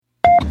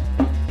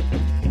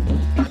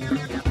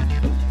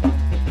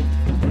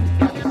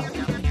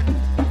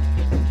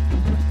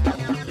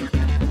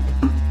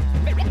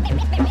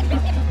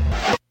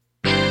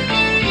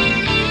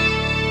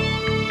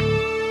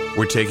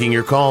taking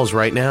your calls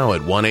right now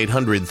at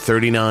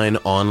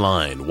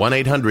 1-800-39-ONLINE,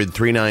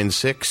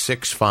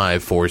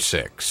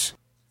 1-800-396-6546.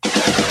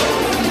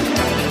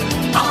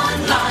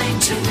 Online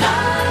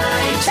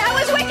tonight. That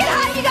was wicked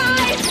hot, you guys.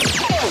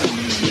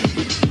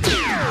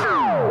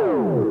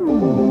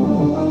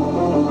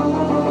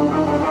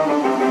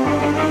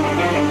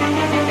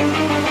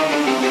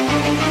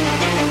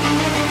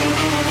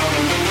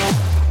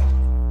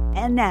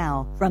 And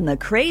now, from the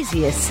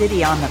craziest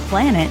city on the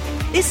planet,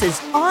 this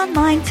is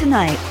Online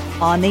Tonight,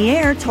 on the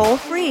air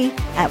toll-free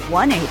at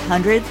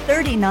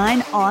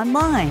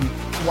 1-800-39-ONLINE,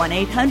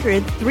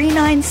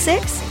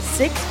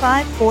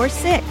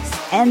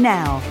 1-800-396-6546. And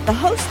now, the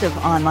host of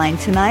Online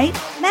Tonight,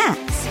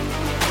 Max.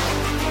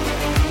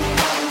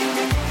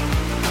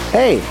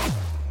 Hey,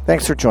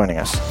 thanks for joining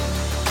us.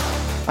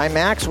 I'm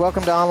Max.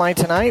 Welcome to Online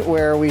Tonight,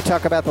 where we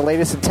talk about the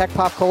latest in tech,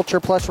 pop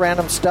culture, plus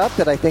random stuff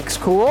that I think is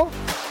cool.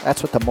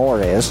 That's what the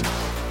more is.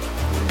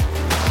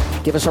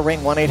 Give us a ring,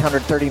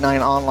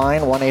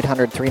 1-800-39-ONLINE,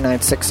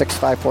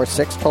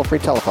 1-800-396-6546, toll-free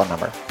telephone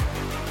number.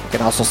 You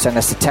can also send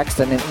us a text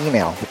and an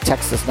email. The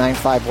text is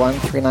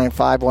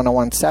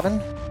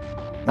 951-395-1017,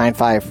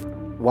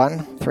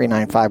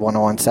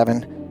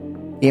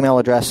 951-395-1017. Email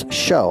address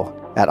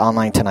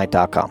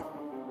show@onlinetonight.com.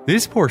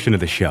 This portion of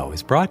the show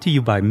is brought to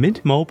you by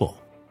Mint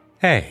Mobile.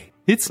 Hey,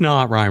 it's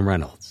not Ryan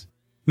Reynolds.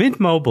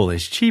 Mint Mobile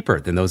is cheaper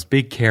than those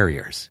big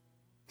carriers.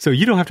 So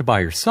you don't have to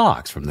buy your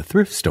socks from the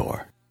thrift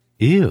store.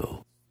 Ew.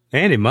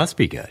 And it must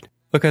be good,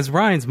 because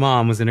Ryan's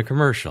mom was in a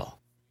commercial.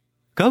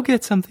 Go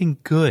get something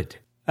good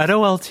at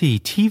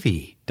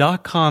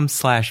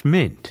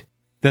olttv.com/mint.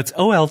 That's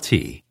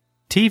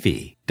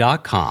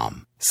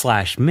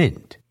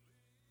olttv.com/mint.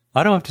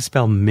 I don't have to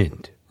spell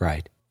mint,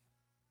 right?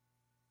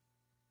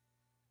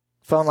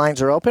 Phone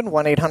lines are open,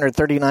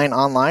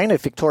 1-800-39-ONLINE.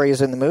 If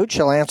Victoria's in the mood,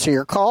 she'll answer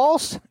your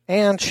calls,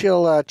 and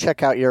she'll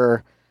check out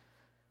your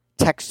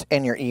text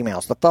and your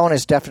emails. The phone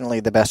is definitely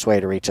the best way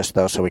to reach us,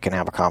 though, so we can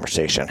have a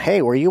conversation.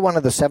 Hey, were you one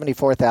of the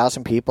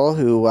 74,000 people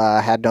who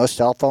had no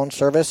cell phone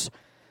service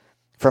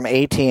from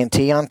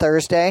AT&T on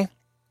Thursday?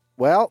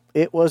 Well,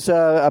 it was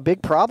a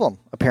big problem,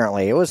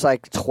 apparently. It was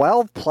like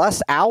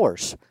 12-plus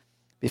hours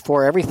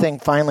before everything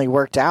finally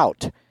worked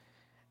out.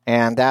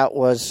 And that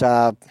was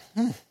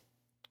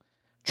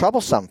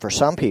troublesome for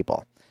some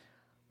people.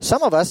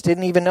 Some of us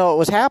didn't even know it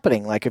was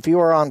happening. Like if you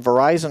were on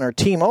Verizon or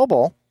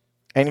T-Mobile,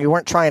 and you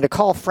weren't trying to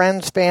call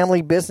friends,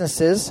 family,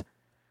 businesses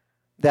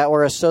that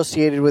were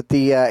associated with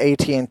the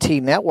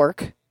AT&T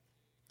network,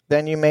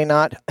 then you may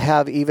not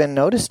have even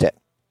noticed it.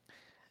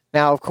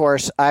 Now, of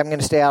course, I'm going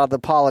to stay out of the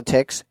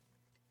politics,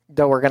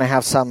 though we're going to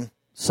have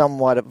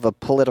somewhat of a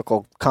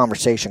political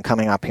conversation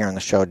coming up here in the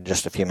show in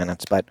just a few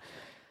minutes. But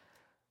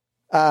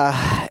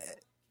some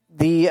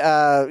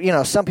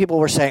people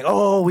were saying,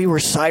 "Oh, we were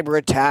cyber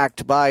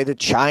attacked by the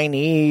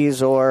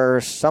Chinese" or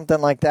something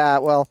like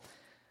that. Well,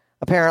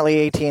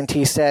 apparently,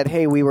 AT&T said,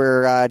 hey, we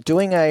were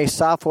doing a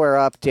software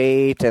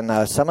update,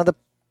 and some of the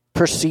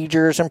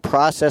procedures and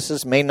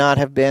processes may not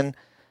have been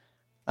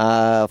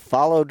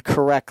followed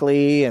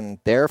correctly, and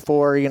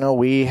therefore,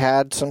 we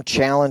had some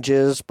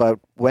challenges. But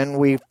when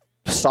we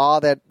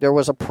saw that there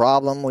was a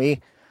problem, we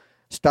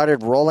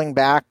started rolling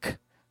back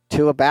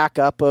to a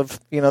backup of,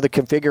 the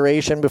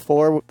configuration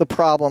before the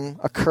problem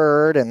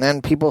occurred, and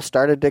then people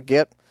started to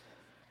get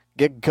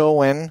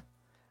going.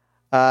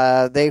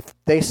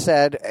 They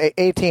said,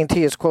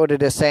 AT&T is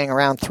quoted as saying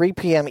around 3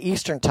 p.m.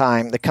 Eastern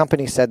Time, the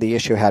company said the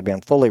issue had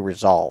been fully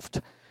resolved.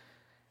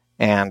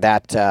 And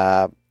that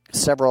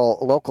several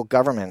local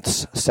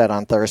governments said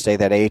on Thursday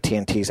that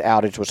AT&T's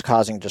outage was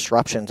causing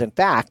disruptions. In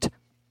fact,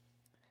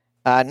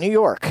 New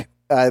York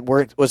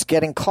was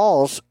getting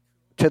calls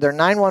to their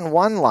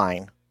 911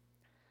 line,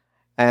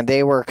 and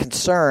they were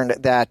concerned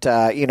that,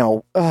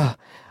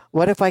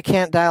 what if I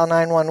can't dial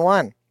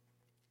 911?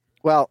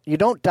 Well, you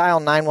don't dial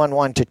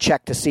 911 to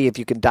check to see if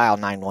you can dial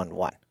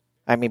 911.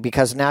 I mean,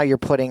 because now you're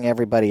putting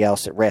everybody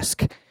else at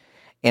risk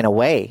in a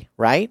way,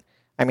 right?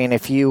 I mean,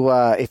 if you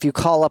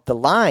call up the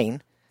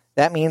line,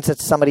 that means that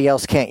somebody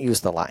else can't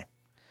use the line.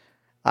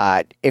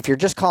 If you're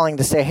just calling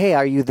to say, hey,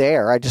 are you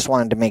there? I just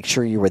wanted to make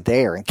sure you were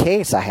there in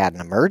case I had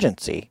an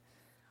emergency.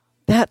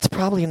 That's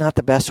probably not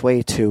the best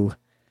way to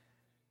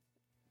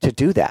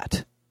do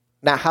that.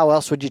 Now, how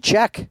else would you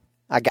check?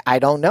 I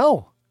don't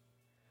know.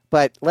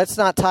 But let's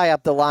not tie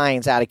up the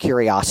lines out of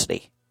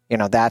curiosity.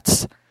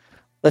 Let's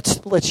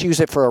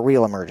use it for a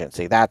real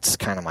emergency. That's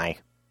kind of my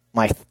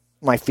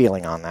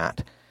feeling on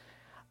that.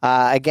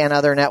 Again,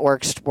 other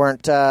networks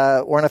weren't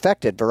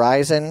affected.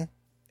 Verizon,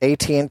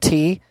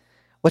 AT&T.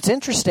 What's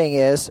interesting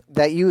is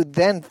that you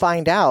then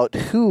find out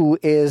who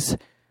is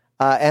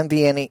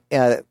MVNE,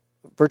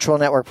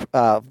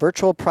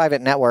 virtual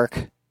private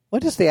network.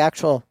 What is the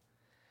actual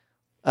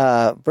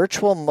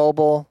virtual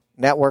mobile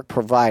network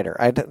provider?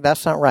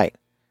 That's not right.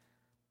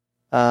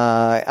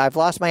 I've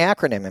lost my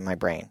acronym in my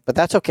brain, but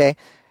that's okay.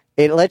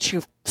 It lets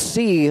you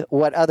see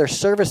what other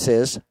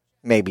services,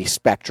 maybe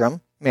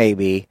Spectrum,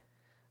 maybe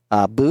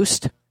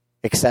Boost,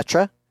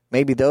 etc.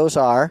 Maybe those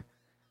are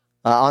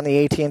on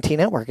the AT&T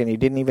network, and you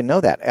didn't even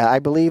know that. I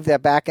believe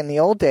that back in the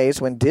old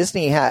days when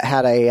Disney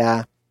had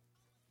a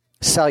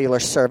cellular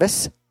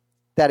service,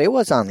 that it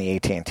was on the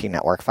AT&T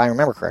network, if I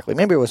remember correctly.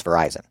 Maybe it was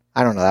Verizon.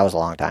 I don't know. That was a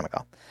long time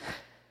ago.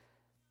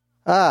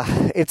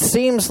 It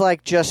seems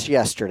like just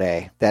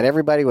yesterday that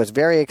everybody was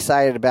very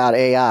excited about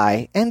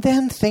AI, and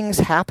then things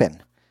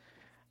happen.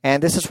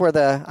 And this is where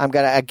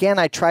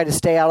I try to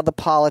stay out of the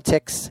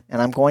politics,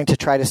 and I'm going to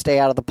try to stay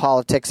out of the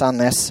politics on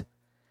this.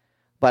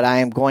 But I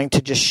am going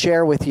to just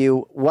share with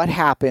you what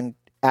happened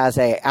as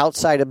an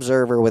outside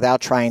observer without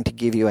trying to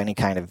give you any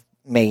kind of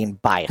main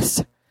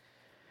bias.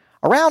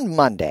 Around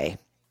Monday,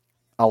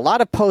 a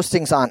lot of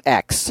postings on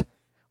X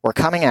were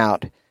coming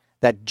out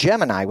that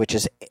Gemini, which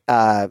is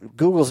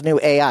Google's new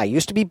AI,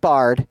 used to be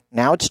Bard,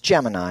 now it's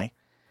Gemini,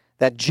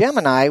 that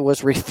Gemini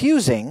was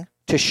refusing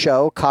to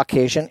show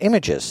Caucasian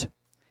images.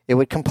 It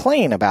would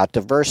complain about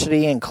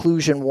diversity,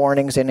 inclusion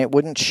warnings, and it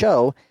wouldn't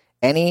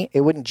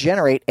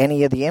generate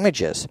any of the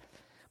images.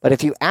 But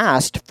if you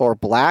asked for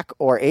black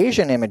or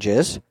Asian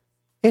images,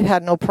 it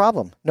had no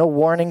problem. No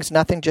warnings,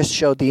 nothing, just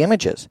showed the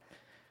images.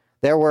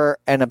 There were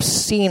an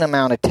obscene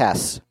amount of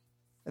tests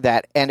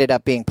that ended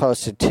up being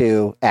posted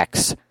to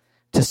X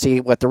to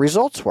see what the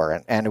results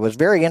were. And it was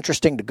very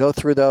interesting to go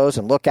through those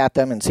and look at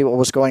them and see what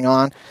was going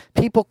on.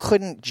 People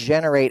couldn't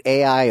generate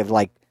AI of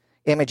like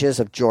images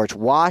of George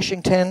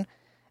Washington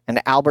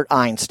and Albert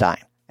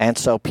Einstein. And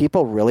so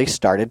people really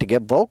started to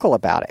get vocal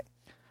about it.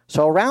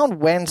 So around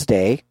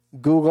Wednesday,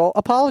 Google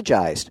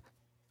apologized.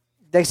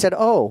 They said,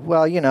 "Oh,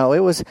 well,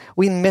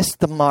 we missed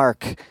the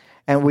mark,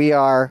 and we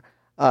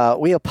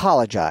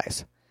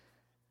apologize."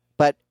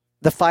 But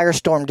the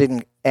firestorm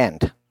didn't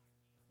end.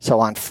 So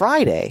on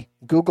Friday,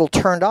 Google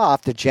turned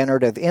off the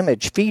generative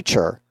image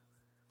feature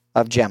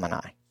of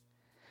Gemini.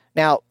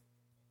 Now,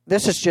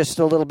 this is just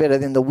a little bit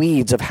in the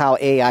weeds of how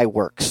AI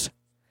works.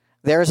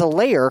 There's a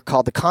layer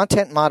called the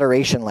content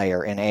moderation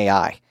layer in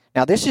AI.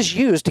 Now, this is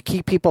used to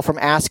keep people from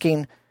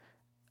asking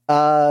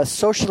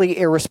socially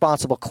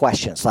irresponsible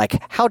questions like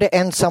how to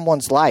end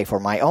someone's life or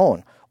my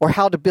own, or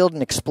how to build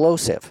an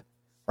explosive,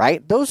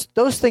 right? Those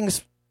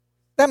things,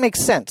 that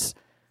makes sense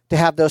to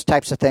have those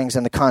types of things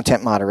in the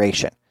content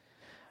moderation.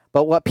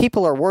 But what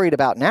people are worried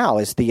about now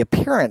is the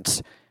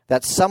appearance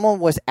that someone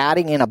was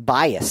adding in a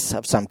bias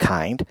of some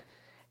kind,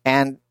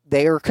 and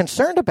they are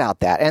concerned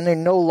about that, and they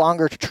no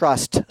longer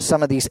trust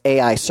some of these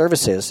AI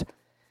services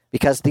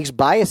because these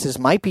biases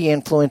might be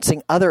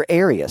influencing other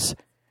areas,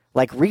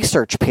 like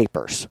research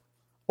papers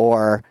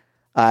or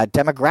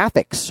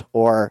demographics,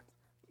 or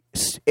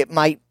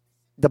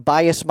the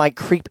bias might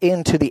creep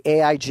into the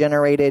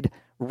AI-generated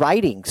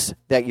writings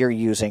that you're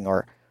using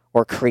or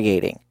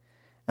creating.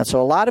 And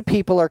so a lot of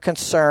people are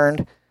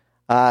concerned.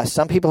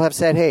 Some people have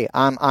said, "Hey,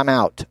 I'm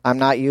out. I'm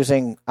not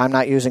using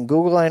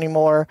Google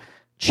anymore."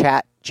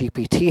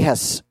 ChatGPT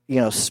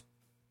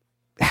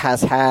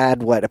has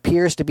had what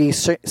appears to be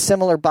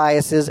similar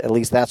biases. At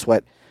least that's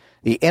what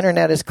the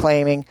internet is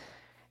claiming.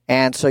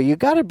 And so you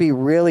got to be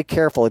really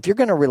careful. If you're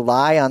going to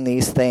rely on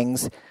these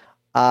things,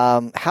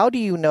 how do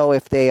you know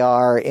if they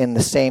are in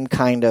the same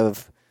kind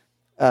of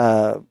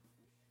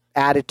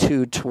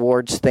attitude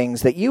towards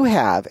things that you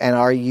have? And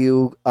are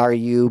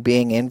you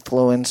being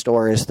influenced,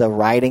 or is the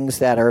writings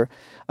that are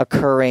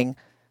occurring,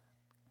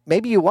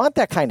 maybe you want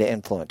that kind of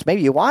influence.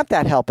 Maybe you want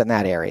that help in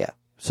that area.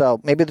 So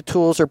maybe the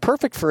tools are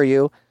perfect for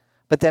you,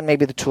 but then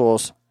maybe the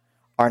tools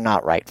are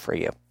not right for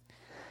you.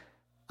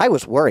 I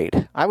was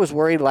worried. I was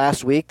worried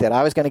last week that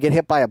I was going to get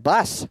hit by a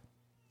bus.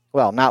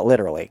 Well, not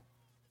literally.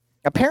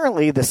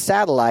 Apparently, the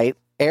satellite,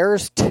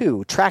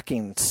 AIRS-2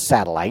 tracking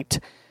satellite,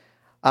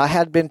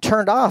 had been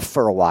turned off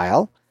for a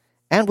while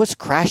and was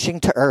crashing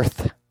to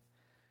Earth.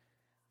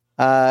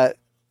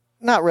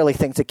 Not really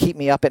things that keep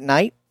me up at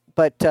night,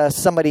 but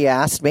somebody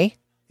asked me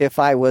if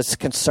I was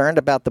concerned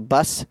about the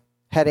bus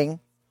heading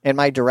in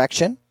my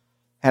direction,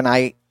 and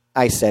I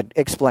said,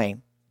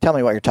 "Explain. Tell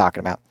me what you're talking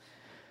about."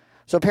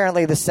 So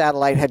apparently the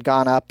satellite had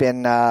gone up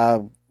in,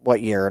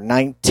 what year?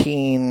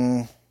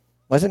 19,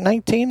 was it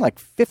 19? Like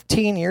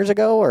 15 years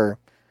ago or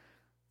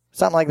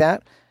something like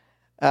that?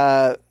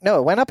 No,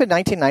 it went up in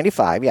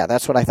 1995. Yeah,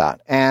 that's what I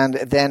thought. And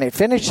then it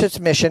finished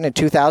its mission in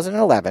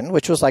 2011,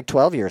 which was like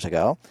 12 years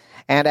ago.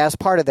 And as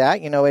part of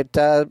that,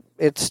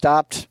 it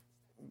stopped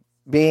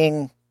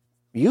being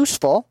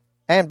useful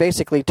and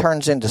basically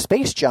turns into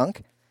space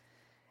junk.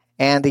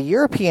 And the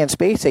European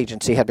Space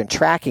Agency had been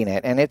tracking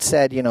it, and it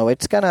said,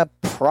 it's going to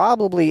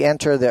probably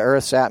enter the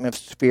Earth's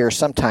atmosphere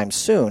sometime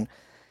soon.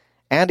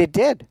 And it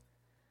did.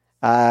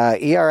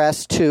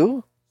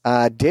 ERS-2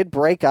 did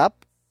break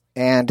up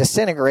and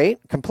disintegrate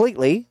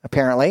completely,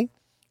 apparently,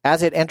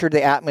 as it entered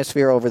the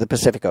atmosphere over the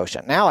Pacific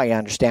Ocean. Now I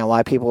understand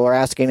why people were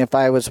asking if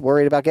I was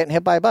worried about getting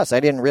hit by a bus.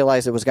 I didn't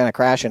realize it was going to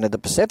crash into the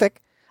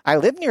Pacific. I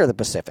live near the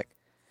Pacific.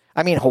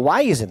 I mean,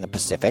 Hawaii's in the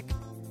Pacific.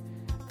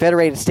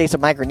 Federated States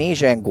of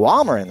Micronesia and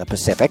Guam are in the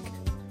Pacific.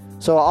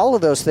 So all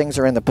of those things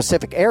are in the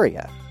Pacific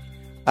area.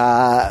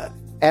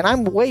 And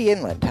I'm way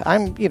inland.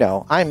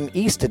 I'm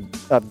east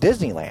of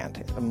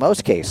Disneyland in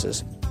most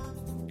cases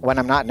when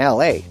I'm not in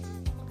LA.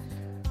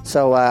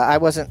 So I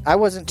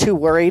wasn't too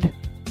worried,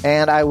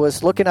 and I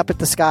was looking up at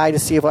the sky to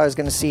see if I was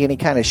going to see any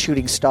kind of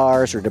shooting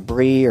stars or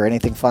debris or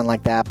anything fun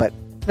like that, but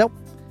nope,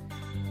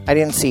 I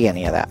didn't see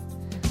any of that.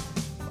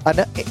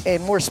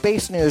 In more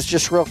space news,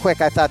 just real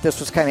quick, I thought this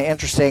was kind of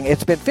interesting.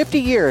 It's been 50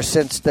 years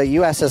since the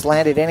U.S. has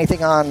landed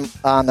anything on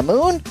the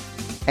moon,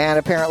 and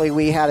apparently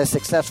we had a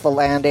successful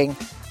landing,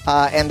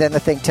 and then the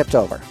thing tipped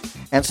over.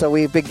 And so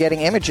we've been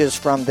getting images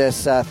from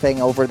this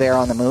thing over there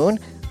on the moon,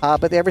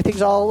 but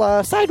everything's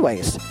all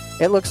sideways.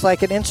 It looks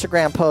like an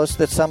Instagram post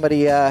that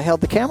somebody held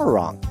the camera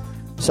wrong.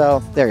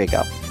 So there you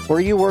go. Were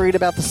you worried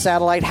about the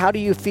satellite? How do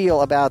you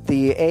feel about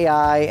the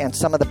AI and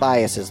some of the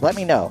biases? Let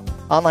me know.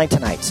 Online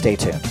tonight. Stay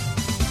tuned.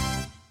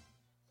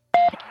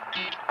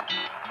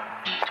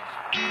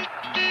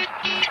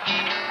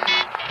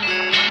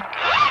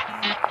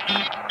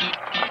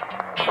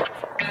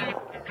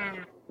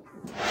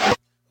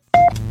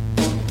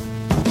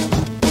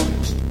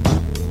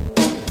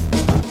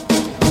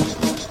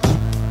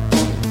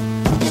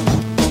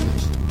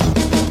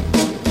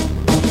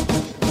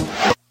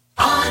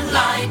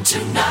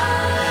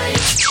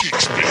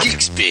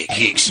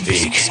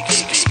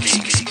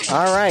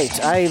 All right.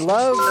 I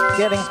love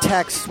getting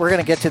texts. We're going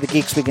to get to the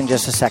Geek Speak in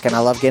just a second. I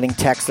love getting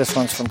texts. This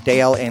one's from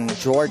Dale in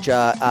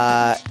Georgia.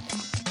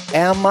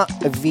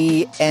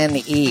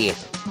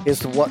 MVNE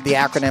is what the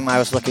acronym I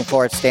was looking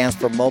for. It stands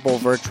for Mobile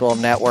Virtual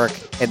Network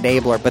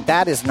Enabler. But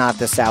that is not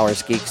this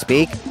hour's Geek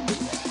Speak,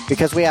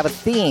 because we have a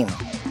theme.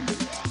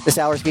 This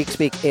hour's Geek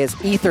Speak is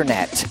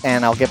Ethernet,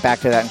 and I'll get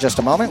back to that in just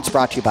a moment. It's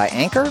brought to you by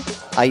Anchor.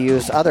 I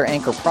use other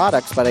Anchor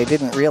products, but I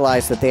didn't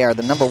realize that they are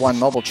the #1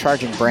 mobile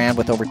charging brand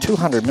with over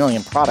 200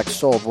 million products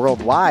sold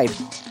worldwide.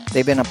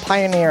 They've been a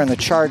pioneer in the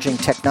charging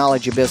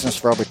technology business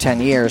for over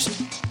 10 years.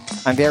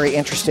 I'm very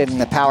interested in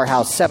the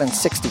Powerhouse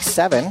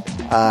 767.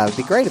 It'd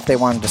be great if they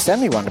wanted to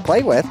send me one to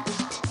play with.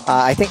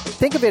 I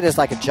think of it as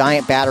like a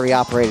giant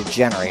battery-operated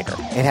generator.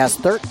 It has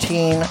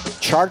 13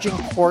 charging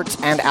ports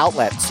and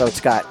outlets. So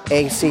it's got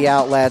AC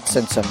outlets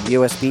and some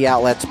USB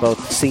outlets,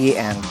 both C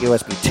and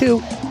USB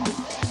 2.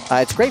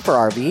 It's great for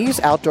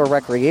RVs, outdoor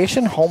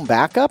recreation, home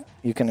backup.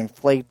 You can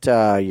inflate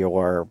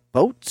your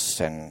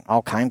boats and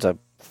all kinds of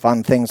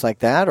fun things like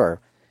that. Or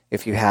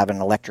if you have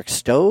an electric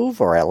stove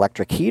or an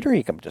electric heater,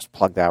 you can just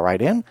plug that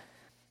right in.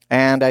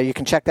 And you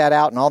can check that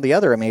out and all the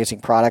other amazing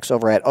products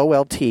over at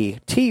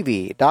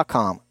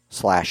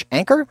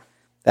olttv.com/anchor.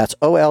 That's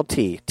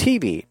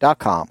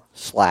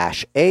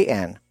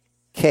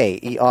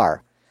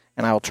olttv.com/ANKER.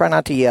 And I will try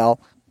not to yell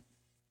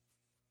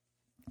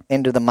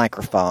into the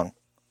microphone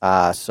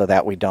so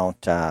that we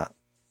don't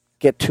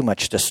get too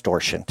much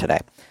distortion today.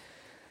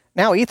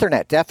 Now,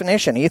 Ethernet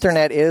definition.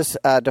 Ethernet is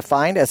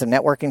defined as a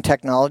networking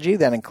technology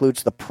that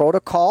includes the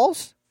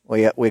protocols.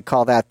 We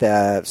call that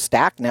the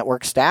stack,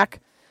 network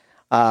stack.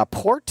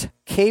 Port,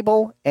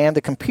 cable, and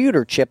the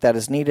computer chip that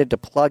is needed to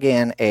plug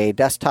in a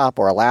desktop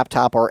or a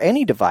laptop or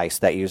any device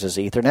that uses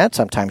Ethernet.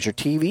 Sometimes your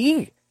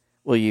TV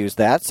will use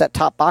that.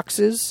 Set-top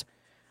boxes.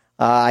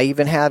 I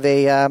even have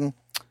a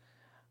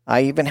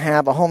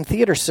home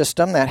theater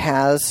system that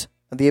has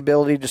the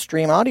ability to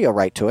stream audio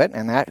right to it,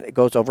 and that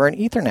goes over an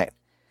Ethernet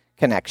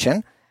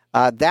connection.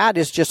 That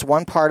is just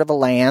one part of a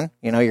LAN.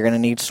 You know, you're going to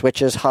need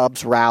switches,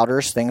 hubs,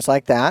 routers, things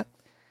like that.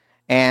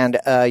 And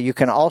you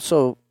can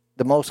also...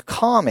 The most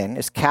common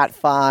is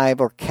Cat5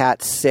 or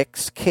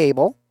Cat6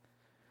 cable,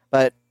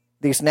 but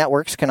these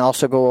networks can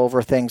also go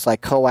over things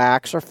like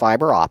coax or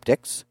fiber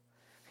optics.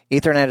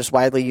 Ethernet is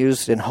widely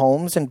used in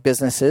homes and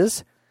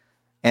businesses,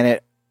 and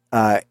it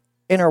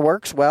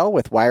interworks well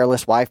with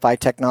wireless Wi-Fi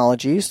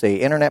technologies.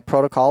 The Internet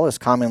protocol is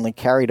commonly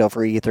carried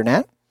over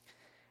Ethernet,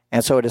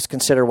 and so it is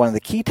considered one of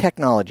the key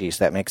technologies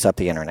that makes up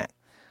the Internet.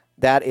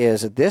 That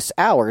is this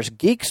hour's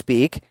Geek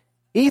Speak,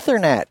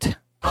 Ethernet.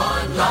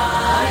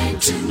 Online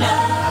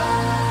tonight.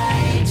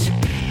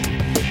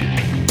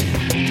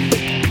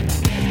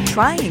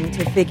 Trying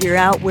to figure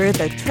out where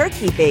the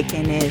turkey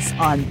bacon is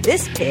on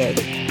this pig.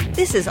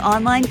 This is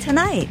Online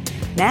Tonight.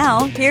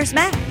 Now, here's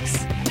Max.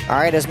 All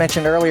right, as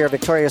mentioned earlier,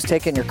 Victoria's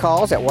taking your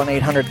calls at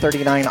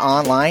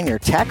 1-800-39-online, your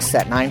texts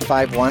at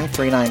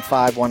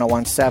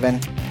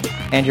 951-395-1017,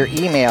 and your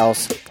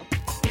emails.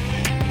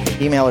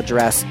 Email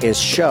address is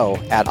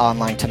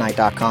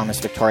show@onlinetonight.com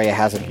as Victoria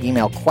has an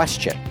email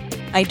question.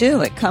 I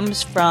do. It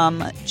comes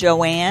from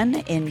Joanne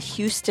in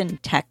Houston,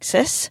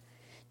 Texas.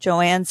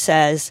 Joanne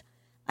says,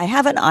 I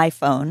have an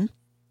iPhone.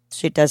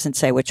 She doesn't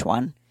say which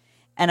one.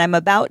 And I'm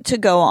about to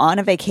go on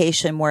a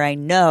vacation where I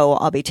know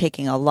I'll be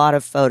taking a lot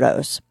of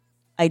photos.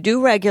 I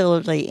do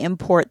regularly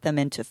import them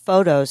into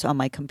Photos on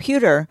my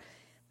computer,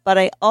 but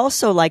I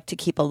also like to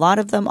keep a lot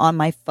of them on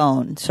my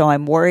phone, so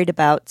I'm worried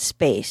about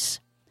space.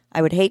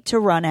 I would hate to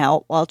run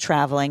out while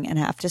traveling and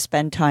have to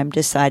spend time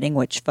deciding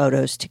which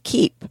photos to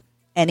keep.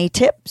 Any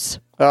tips?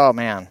 Oh,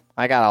 man.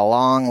 I got a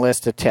long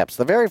list of tips.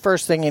 The very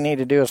first thing you need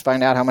to do is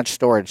find out how much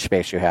storage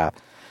space you have.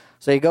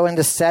 So you go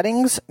into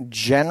Settings,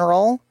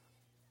 General,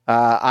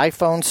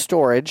 iPhone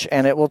Storage,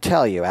 and it will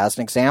tell you. As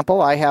an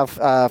example, I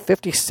have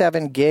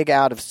 57 gig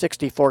out of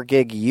 64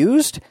 gig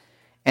used,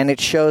 and it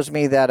shows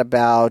me that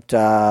about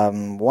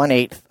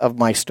 1/8 of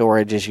my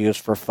storage is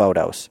used for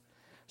photos.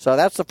 So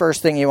that's the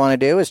first thing you want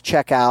to do is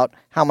check out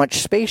how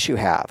much space you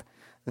have.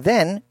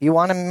 Then you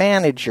want to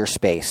manage your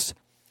space.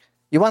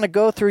 You want to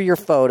go through your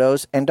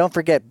photos, and don't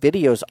forget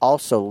videos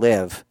also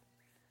live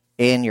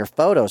in your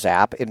Photos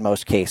app in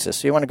most cases.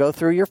 So you want to go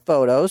through your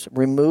photos,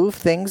 remove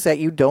things that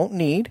you don't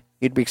need.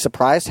 You'd be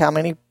surprised how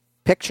many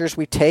pictures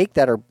we take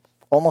that are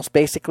almost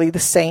basically the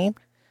same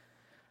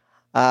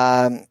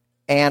and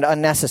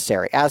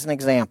unnecessary. As an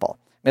example,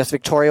 Miss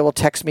Victoria will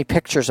text me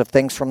pictures of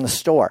things from the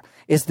store.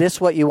 Is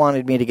this what you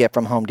wanted me to get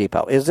from Home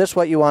Depot? Is this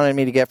what you wanted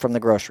me to get from the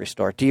grocery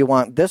store? Do you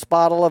want this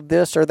bottle of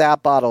this or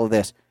that bottle of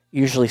this?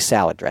 Usually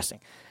salad dressing.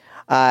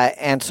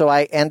 And so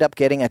I end up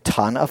getting a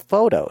ton of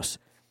photos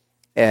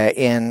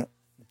in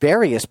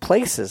various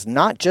places,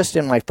 not just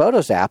in my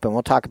Photos app, and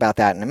we'll talk about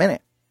that in a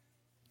minute.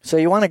 So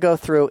you want to go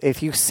through,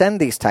 if you send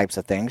these types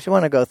of things, you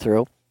want to go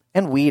through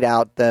and weed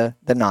out the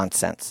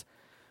nonsense.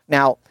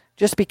 Now,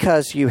 just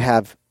because you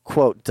have,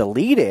 quote,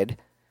 deleted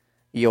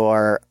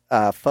your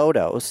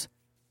photos,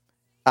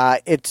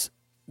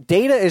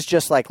 data is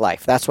just like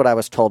life. That's what I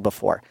was told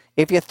before.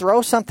 If you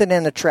throw something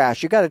in the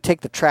trash, you got to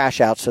take the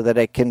trash out so that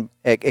it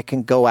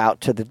can go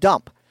out to the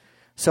dump.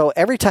 So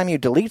every time you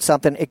delete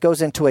something, it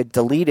goes into a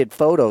deleted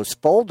photos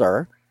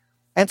folder,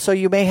 and so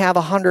you may have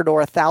 100 or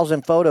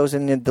 1,000 photos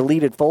in the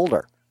deleted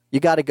folder. You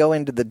got to go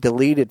into the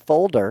deleted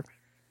folder,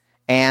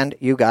 and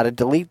you got to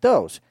delete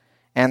those.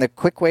 And the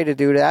quick way to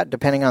do that,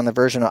 depending on the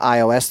version of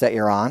iOS that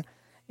you're on,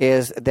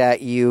 is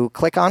that you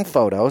click on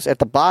Photos. At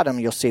the bottom,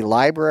 you'll see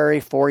Library,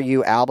 For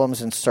You,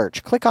 Albums, and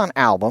Search. Click on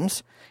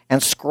Albums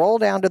and scroll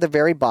down to the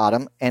very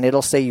bottom, and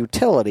it'll say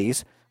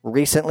Utilities,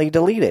 Recently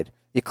Deleted.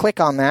 You click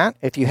on that.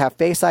 If you have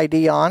Face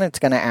ID on, it's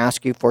going to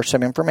ask you for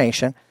some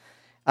information.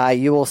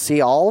 You will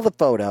see all the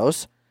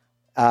photos.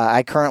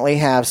 I currently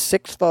have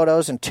 6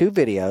 photos and 2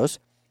 videos.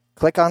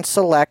 Click on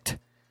Select,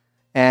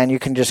 and you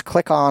can just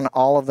click on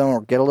all of them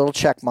or get a little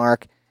check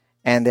mark,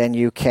 and then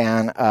you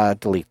can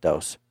delete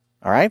those.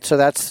 All right, so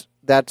that's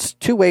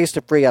 2 ways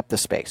to free up the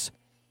space.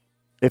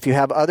 If you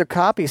have other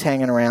copies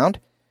hanging around,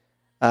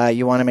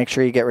 you want to make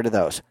sure you get rid of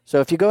those. So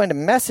if you go into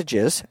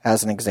Messages,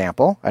 as an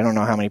example, I don't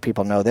know how many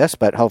people know this,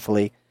 but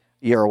hopefully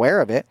you're aware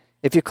of it.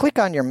 If you click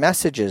on your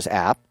Messages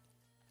app,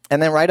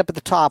 and then right up at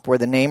the top where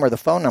the name or the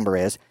phone number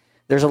is,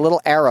 there's a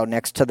little arrow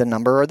next to the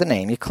number or the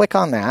name. You click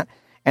on that,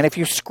 and if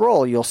you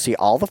scroll, you'll see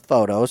all the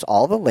photos,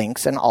 all the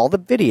links, and all the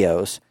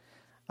videos.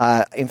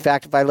 In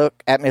fact, if I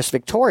look at Miss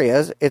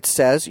Victoria's, it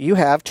says you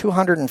have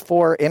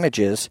 204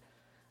 images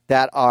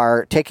that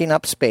are taking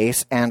up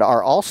space and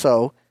are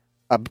also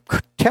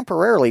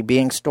temporarily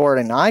being stored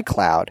in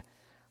iCloud.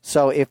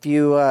 So if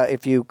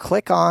you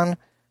click on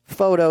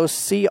Photos,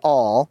 See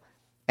All,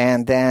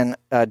 and then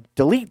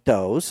delete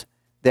those,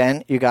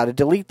 then you got to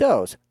delete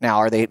those. Now,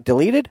 are they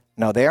deleted?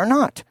 No, they are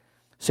not.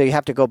 So you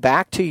have to go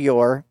back to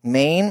your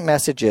main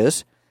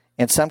Messages.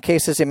 In some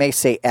cases, it may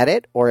say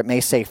Edit or it may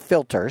say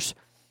Filters.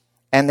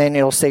 And then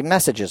it'll say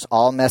Messages,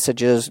 all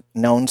messages,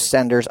 known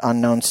senders,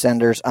 unknown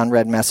senders,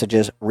 unread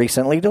messages,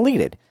 recently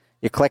deleted.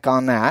 You click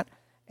on that,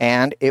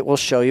 and it will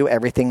show you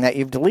everything that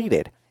you've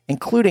deleted,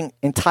 including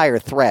entire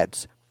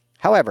threads.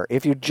 However,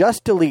 if you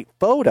just delete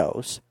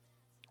photos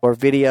or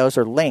videos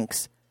or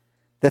links,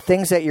 the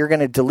things that you're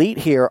going to delete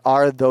here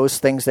are those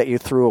things that you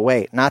threw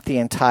away, not the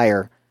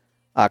entire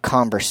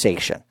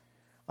conversation.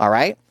 All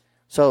right?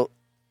 So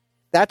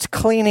that's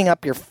cleaning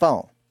up your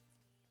phone.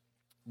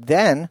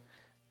 Then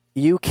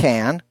you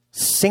can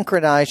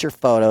synchronize your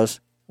photos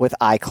with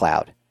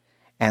iCloud.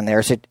 And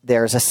there's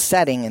a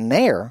setting in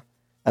there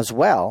as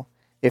well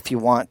if you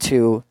want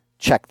to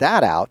check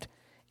that out.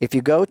 If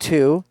you go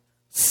to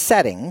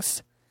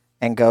Settings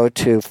and go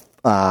to,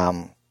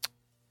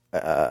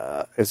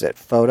 is it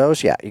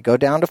Photos? Yeah, you go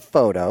down to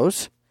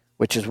Photos,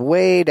 which is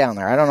way down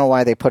there. I don't know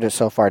why they put it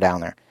so far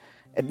down there.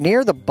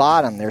 Near the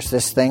bottom, there's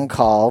this thing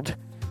called...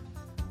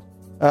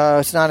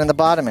 it's not in the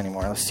bottom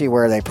anymore. Let's see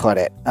where they put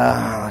it.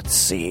 Let's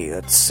see.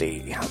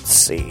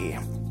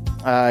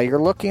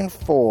 You're looking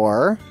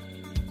for...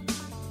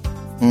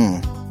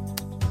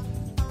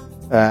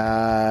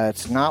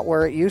 it's not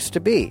where it used to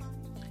be.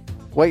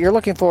 What you're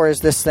looking for is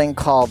this thing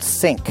called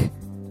Sync.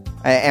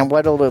 And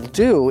what it'll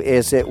do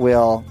is it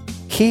will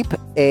keep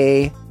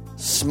a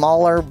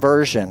smaller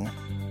version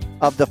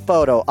of the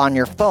photo on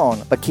your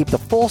phone, but keep the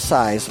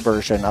full-size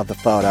version of the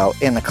photo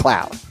in the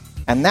cloud.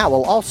 And that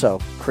will also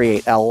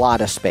create a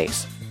lot of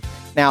space.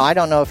 Now, I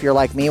don't know if you're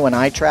like me when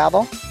I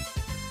travel.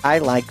 I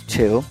like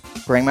to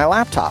bring my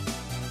laptop.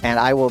 And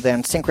I will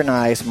then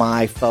synchronize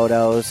my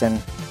photos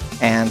and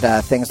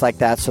things like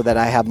that so that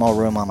I have more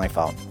room on my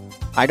phone.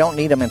 I don't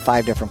need them in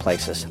 5 different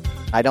places.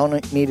 I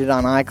don't need it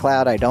on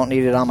iCloud, I don't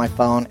need it on my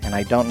phone, and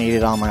I don't need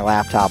it on my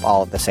laptop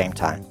all at the same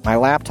time. My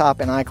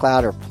laptop and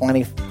iCloud are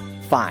plenty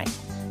fine.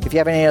 If you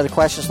have any other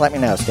questions, let me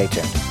know. Stay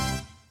tuned.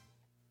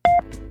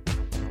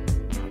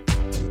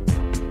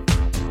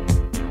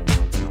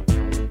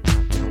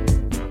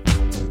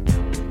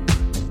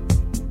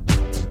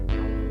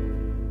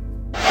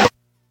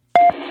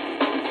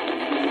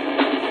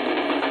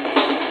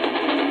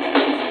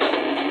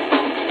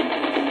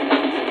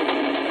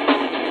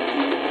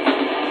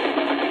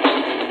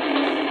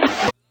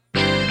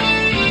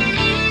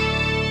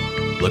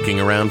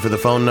 around for the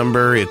phone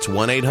number. It's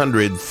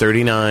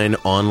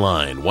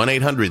 1-800-39-ONLINE.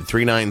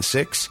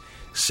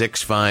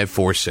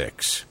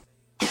 1-800-396-6546.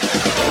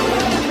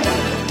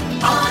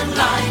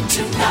 Online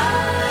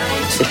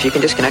tonight. If you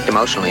can disconnect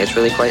emotionally, it's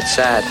really quite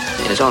sad.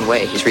 In his own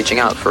way, he's reaching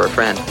out for a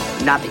friend.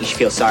 Not that you should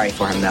feel sorry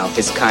for him, though.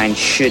 His kind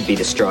should be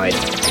destroyed.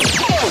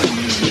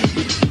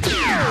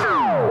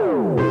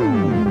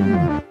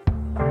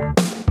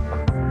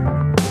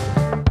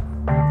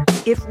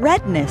 If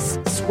redness,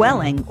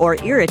 swelling, or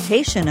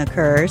irritation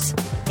occurs,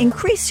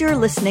 increase your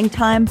listening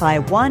time by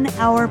 1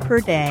 hour per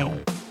day.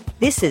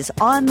 This is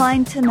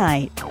Online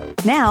Tonight.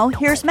 Now,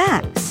 here's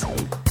Max.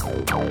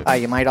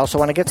 You might also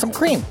want to get some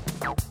cream.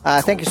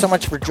 Thank you so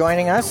much for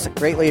joining us.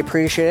 Greatly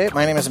appreciate it.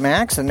 My name is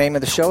Max. The name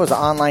of the show is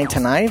Online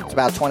Tonight. It's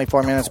about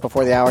 24 minutes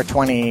before the hour,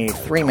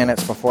 23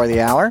 minutes before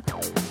the hour.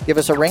 Give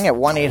us a ring at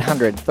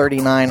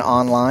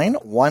 1-800-39-ONLINE,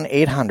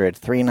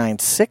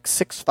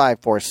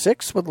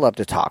 1-800-396-6546. Would love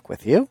to talk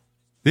with you.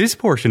 This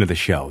portion of the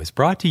show is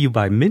brought to you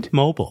by Mint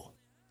Mobile.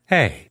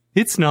 Hey,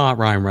 it's not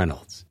Ryan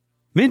Reynolds.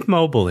 Mint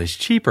Mobile is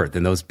cheaper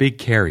than those big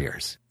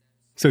carriers.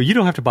 So you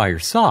don't have to buy your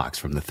socks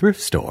from the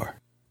thrift store.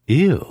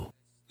 Ew.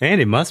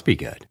 And it must be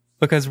good,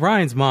 because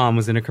Ryan's mom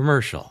was in a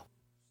commercial.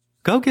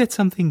 Go get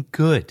something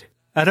good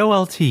at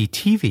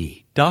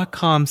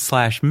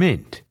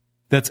olttv.com/mint.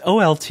 That's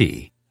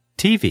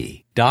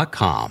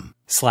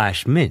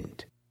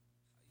olttv.com/mint.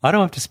 I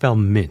don't have to spell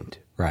mint,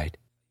 right?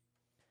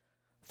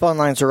 Phone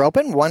lines are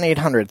open,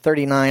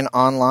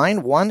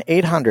 1-800-39-ONLINE,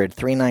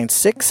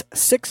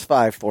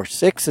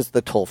 1-800-396-6546 is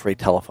the toll-free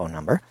telephone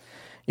number.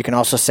 You can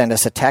also send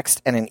us a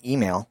text and an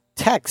email.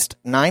 Text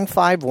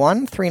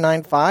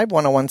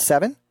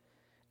 951-395-1017.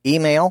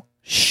 Email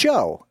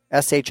show,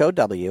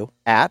 SHOW,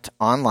 at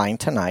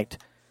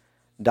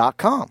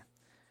onlinetonight.com.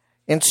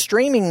 In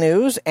streaming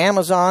news,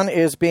 Amazon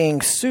is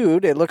being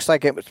sued. It looks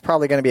like it's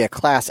probably going to be a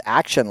class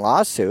action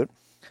lawsuit.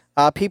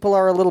 People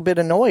are a little bit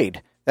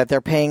annoyed that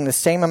they're paying the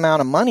same amount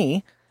of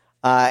money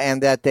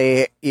and that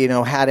they,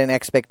 had an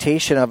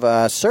expectation of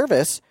a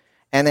service,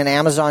 and then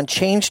Amazon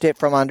changed it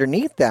from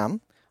underneath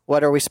them.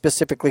 What are we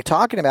specifically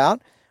talking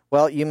about?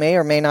 Well, you may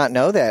or may not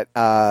know that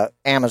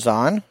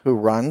Amazon, who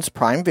runs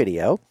Prime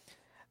Video,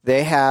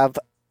 they have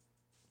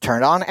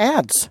turned on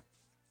ads.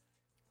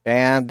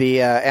 And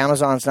the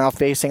Amazon's now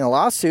facing a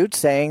lawsuit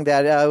saying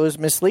that it was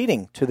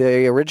misleading to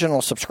the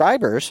original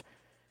subscribers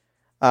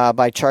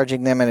by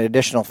charging them an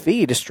additional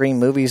fee to stream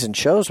movies and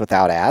shows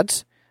without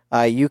ads.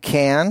 You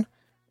can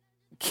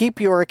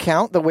keep your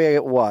account the way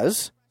it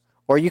was,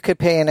 or you could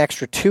pay an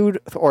extra $2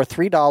 or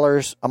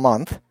 $3 a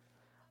month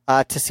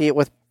to see it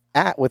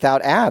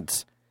without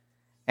ads.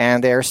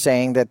 And they're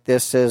saying that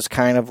this is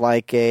kind of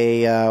like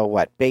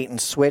a, bait and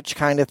switch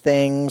kind of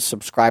thing.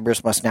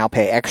 Subscribers must now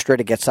pay extra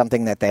to get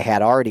something that they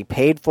had already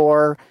paid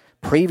for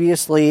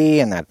previously,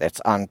 and that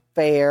it's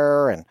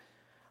unfair, and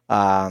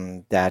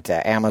that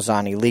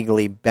Amazon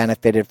illegally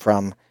benefited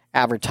from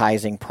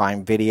advertising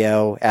Prime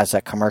Video as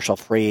a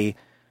commercial-free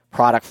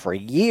product for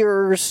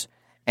years,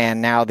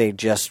 and now they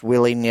just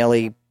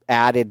willy-nilly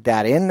added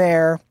that in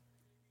there.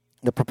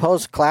 The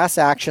proposed class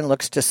action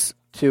looks to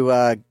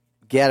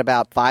get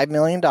about $5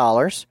 million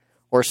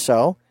or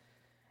so,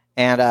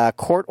 and a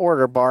court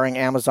order barring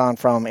Amazon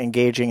from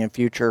engaging in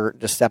future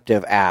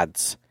deceptive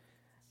ads.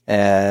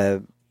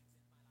 So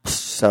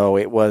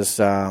it was,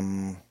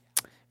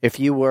 if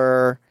you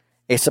were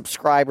a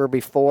subscriber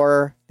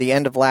before the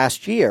end of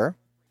last year,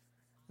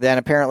 then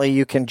apparently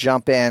you can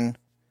jump in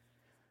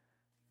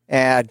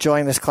and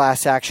join this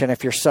class action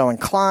if you're so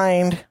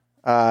inclined.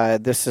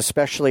 This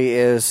especially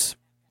is,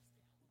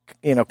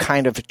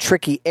 kind of a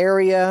tricky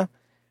area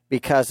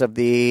because of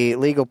the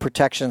legal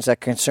protections that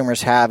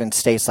consumers have in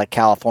states like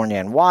California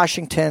and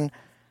Washington.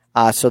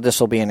 So this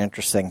will be an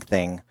interesting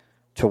thing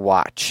to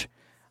watch.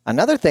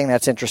 Another thing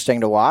that's interesting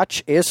to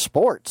watch is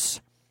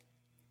sports.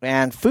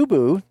 And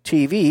Fubo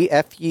TV,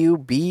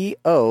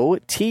 F-U-B-O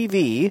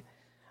TV,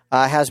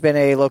 has been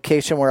a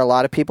location where a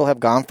lot of people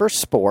have gone for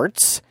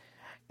sports.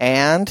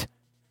 And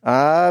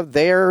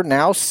they're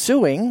now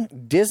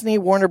suing Disney,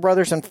 Warner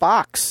Brothers, and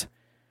Fox.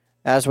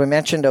 As we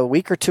mentioned a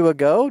week or two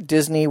ago,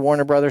 Disney,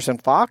 Warner Brothers, and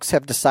Fox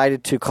have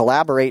decided to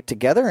collaborate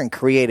together and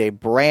create a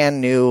brand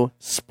new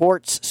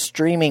sports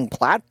streaming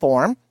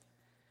platform.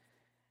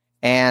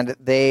 And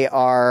they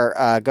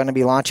are going to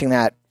be launching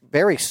that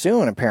very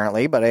soon,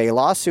 apparently. But a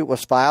lawsuit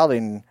was filed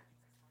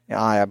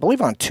I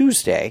believe on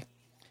Tuesday.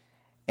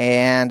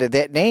 And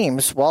that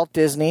names Walt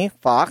Disney,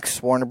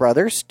 Fox, Warner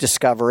Brothers,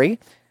 Discovery,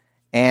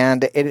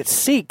 and it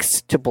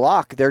seeks to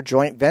block their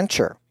joint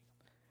venture.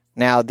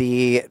 Now,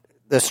 the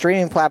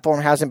streaming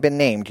platform hasn't been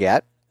named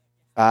yet.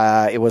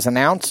 It was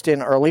announced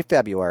in early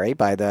February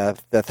by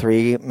the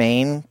three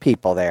main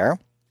people there.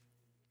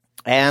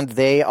 And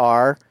they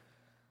are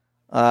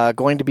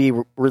going to be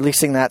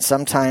releasing that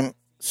sometime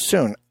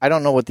soon. I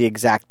don't know what the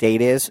exact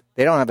date is.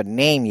 They don't have a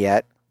name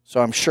yet,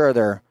 so I'm sure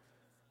they're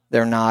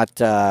not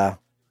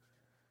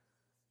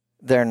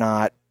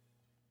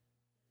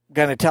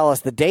going to tell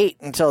us the date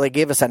until they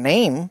give us a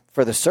name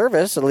for the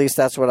service. At least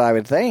that's what I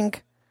would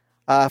think.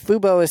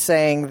 Fubo is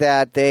saying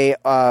that they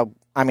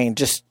I mean,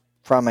 just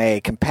from a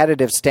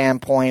competitive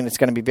standpoint, it's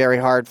going to be very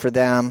hard for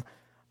them.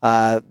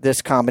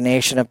 This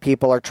combination of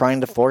people are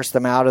trying to force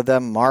them out of the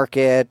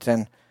market,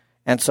 and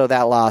so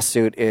that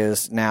lawsuit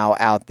is now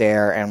out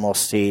there, and we'll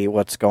see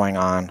what's going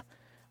on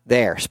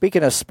there.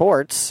 Speaking of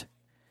sports,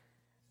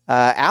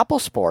 Apple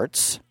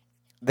Sports,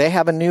 they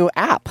have a new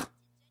app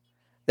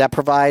that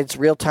provides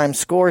real-time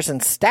scores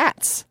and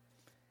stats.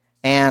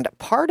 And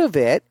part of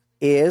it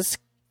is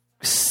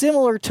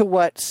similar to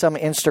what some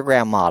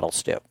Instagram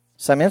models do.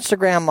 Some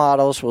Instagram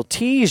models will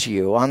tease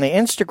you on the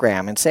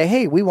Instagram and say,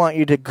 hey, we want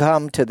you to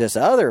come to this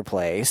other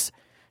place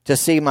to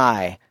see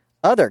my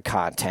other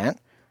content,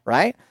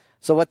 right?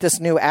 So what this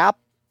new app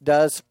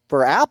does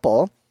for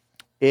Apple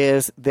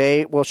is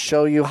they will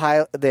show you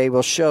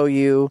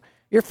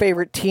your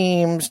favorite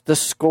teams, the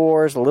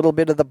scores, a little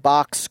bit of the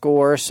box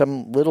score,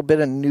 some little bit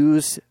of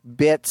news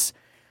bits.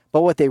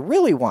 But what they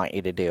really want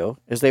you to do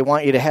is they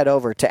want you to head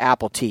over to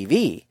Apple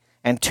TV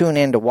and tune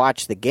in to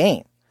watch the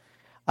game.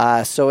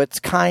 So it's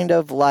kind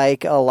of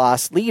like a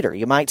lost leader.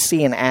 You might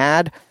see an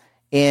ad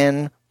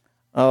in,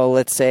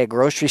 let's say a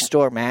grocery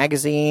store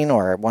magazine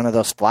or one of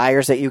those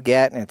flyers that you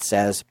get, and it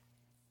says,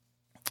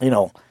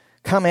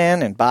 come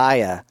in and buy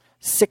a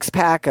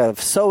 6-pack of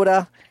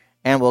soda,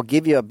 and we'll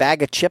give you a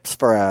bag of chips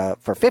for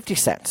 50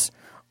 cents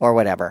or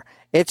whatever.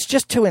 It's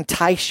just to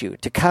entice you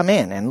to come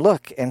in and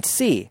look and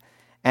see.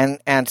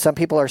 And some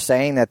people are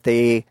saying that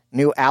the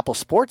new Apple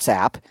Sports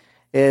app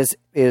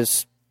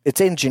it's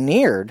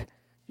engineered,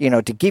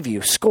 to give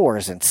you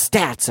scores and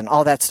stats and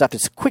all that stuff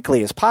as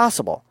quickly as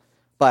possible.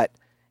 But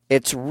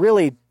it's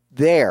really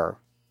there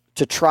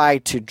to try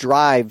to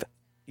drive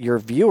your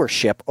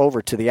viewership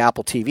over to the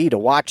Apple TV to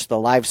watch the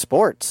live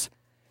sports,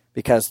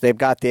 because they've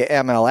got the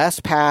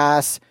MLS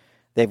pass.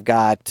 They've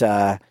got,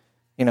 they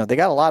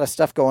got a lot of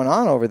stuff going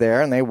on over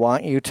there, and they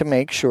want you to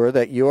make sure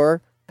that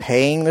you're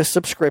paying the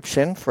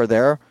subscription for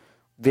their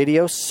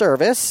video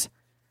service.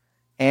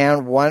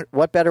 And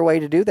what better way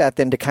to do that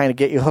than to kind of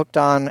get you hooked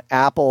on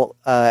Apple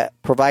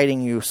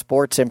providing you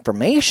sports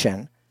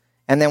information,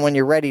 and then when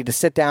you're ready to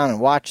sit down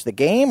and watch the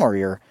game, or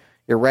you're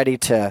ready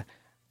to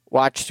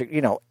watch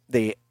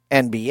the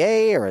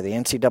NBA or the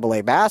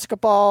NCAA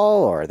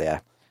basketball or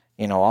the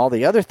all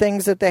the other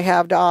things that they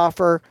have to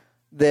offer,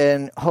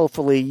 then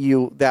hopefully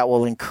that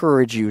will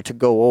encourage you to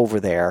go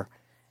over there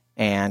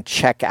and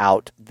check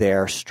out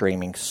their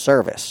streaming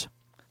service.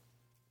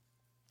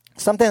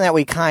 Something that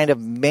we kind of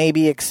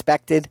maybe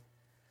expected,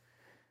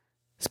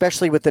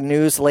 especially with the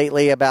news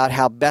lately about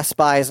how Best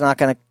Buy is not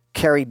going to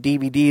carry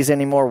DVDs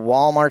anymore.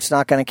 Walmart's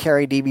not going to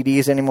carry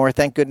DVDs anymore.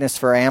 Thank goodness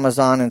for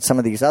Amazon and some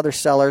of these other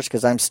sellers,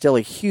 because I'm still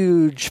a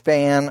huge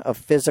fan of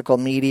physical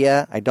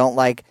media. I don't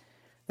like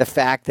the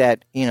fact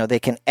that, they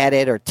can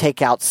edit or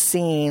take out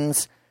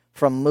scenes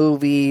from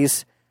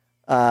movies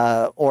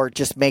or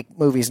just make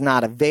movies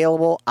not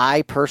available.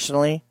 I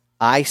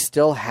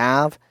still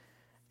have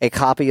a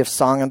copy of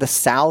Song of the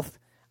South.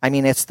 I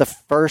mean, it's the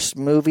first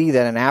movie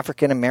that an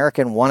African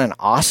American won an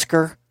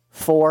Oscar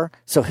for.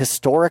 So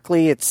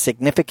historically, it's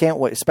significant,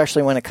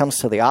 especially when it comes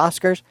to the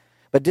Oscars.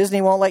 But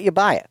Disney won't let you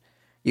buy it.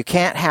 You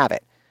can't have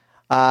it.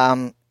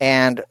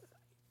 And,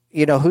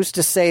 who's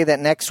to say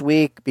that next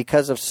week,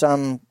 because of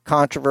some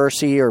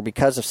controversy or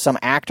because of some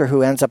actor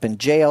who ends up in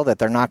jail, that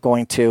they're not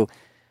going to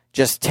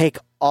just take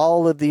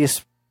all of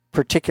these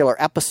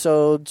particular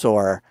episodes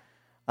or...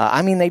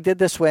 they did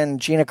this when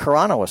Gina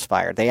Carano was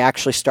fired. They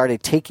actually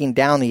started taking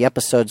down the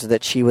episodes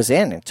that she was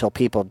in until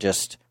people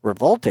just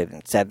revolted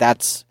and said,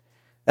 that's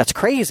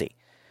crazy.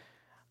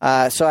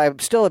 So I'm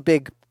still a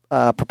big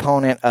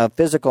proponent of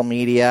physical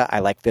media. I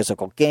like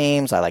physical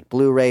games. I like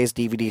Blu-rays,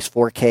 DVDs,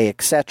 4K,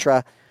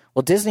 etc.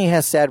 Well, Disney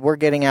has said we're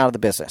getting out of the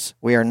business.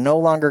 We are no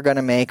longer going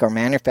to make or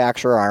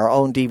manufacture our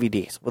own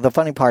DVDs. Well, the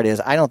funny part is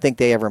I don't think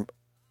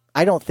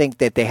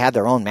that they had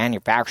their own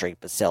manufacturing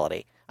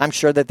facility. I'm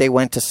sure that they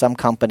went to some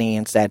company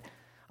and said,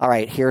 all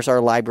right, here's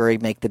our library,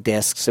 make the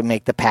discs and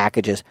make the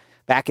packages.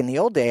 Back in the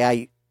old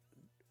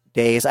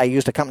days, I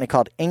used a company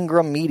called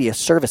Ingram Media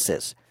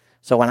Services.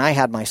 So when I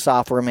had my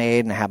software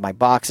made and I had my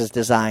boxes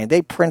designed,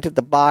 they printed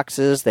the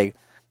boxes, they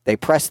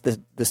pressed the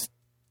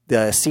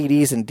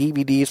CDs and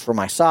DVDs for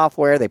my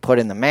software, they put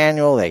in the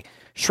manual, they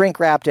shrink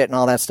wrapped it and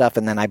all that stuff,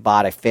 and then I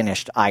bought a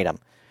finished item.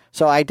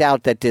 So I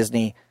doubt that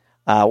Disney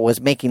was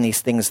making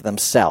these things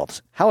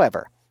themselves.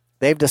 However,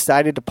 they've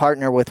decided to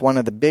partner with one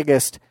of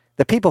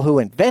the people who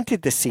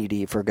invented the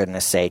CD, for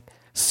goodness sake,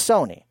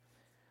 Sony.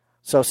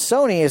 So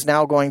Sony is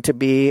now going to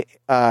be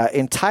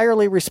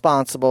entirely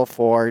responsible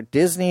for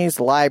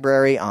Disney's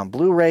library on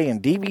Blu-ray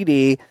and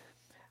DVD.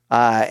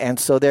 And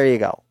so there you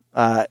go.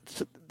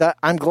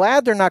 I'm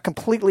glad they're not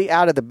completely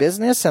out of the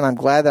business, and I'm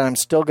glad that I'm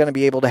still going to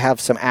be able to have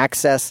some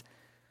access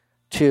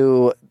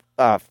to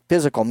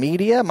physical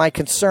media. My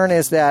concern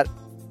is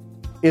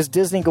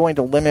Disney going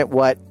to limit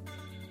what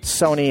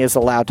Sony is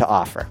allowed to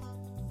offer?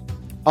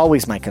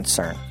 Always my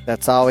concern.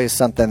 That's always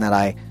something that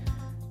I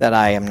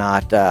am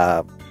not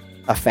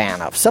a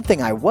fan of.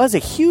 Something I was a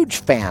huge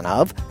fan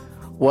of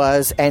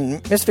was,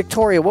 and Miss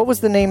Victoria, what was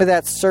the name of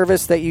that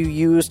service that you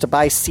used to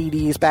buy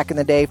CDs back in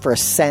the day for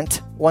 $0.01,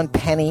 1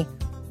 penny?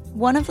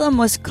 One of them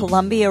was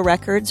Columbia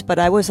Records, but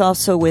I was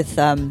also with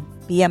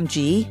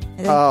BMG. I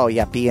think. Oh,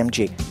 yeah,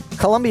 BMG.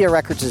 Columbia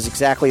Records is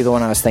exactly the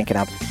one I was thinking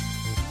of.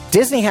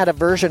 Disney had a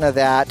version of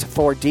that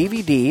for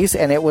DVDs,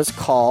 and it was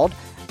called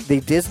the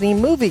Disney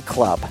Movie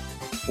Club.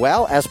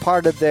 Well, as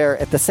part of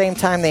at the same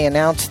time they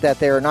announced that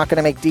they're not going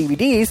to make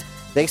DVDs,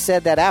 they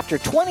said that after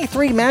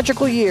 23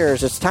 magical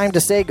years, it's time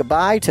to say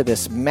goodbye to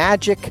this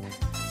magic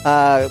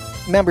club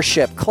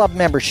membership.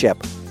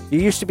 You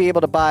used to be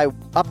able to buy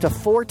up to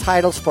 4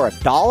 titles for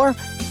 $1,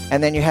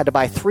 and then you had to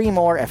buy 3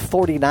 more at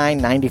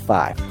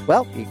 $49.95.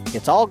 Well,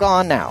 it's all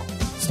gone now.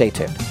 Stay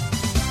tuned.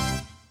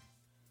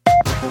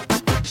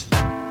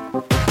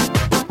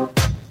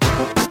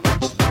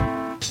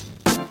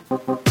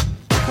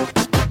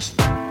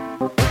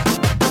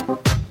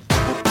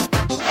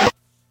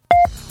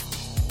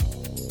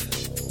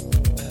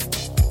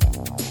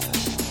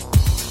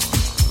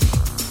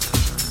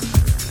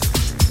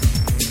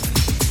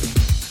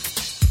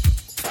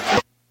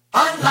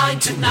 Online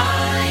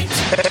tonight.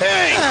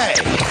 Hey,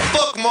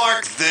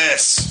 bookmark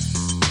this.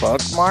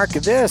 Bookmark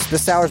this.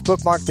 This hour's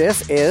bookmark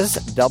this is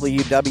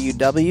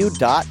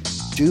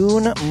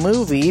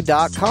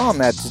www.dunemovie.com.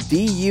 That's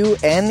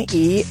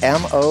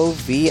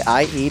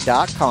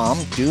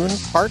DUNEMOVIE.com. Dune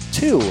Part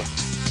 2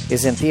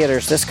 is in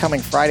theaters this coming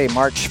Friday,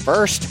 March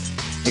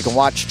 1st. You can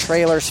watch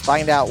trailers,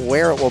 find out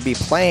where it will be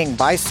playing,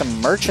 buy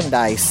some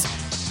merchandise,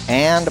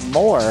 and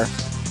more.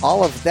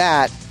 All of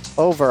that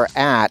over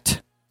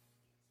at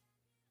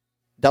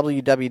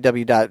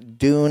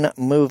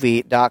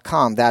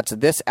www.dunemovie.com. That's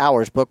this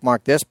hour's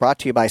bookmark this, brought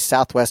to you by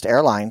Southwest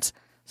Airlines.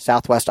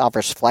 Southwest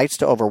offers flights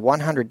to over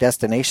 100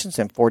 destinations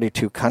in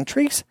 42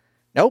 countries.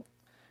 Nope,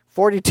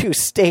 42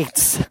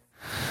 states.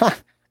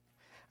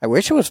 I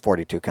wish it was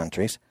 42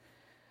 countries.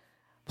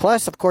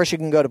 Plus, of course, you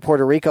can go to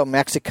Puerto Rico,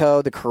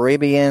 Mexico, the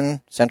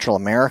Caribbean, Central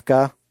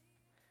America.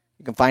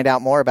 You can find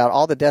out more about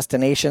all the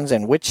destinations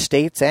and which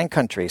states and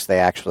countries they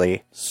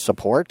actually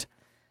support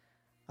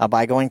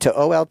by going to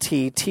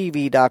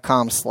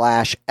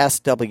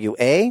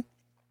olttv.com/SWA.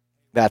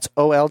 That's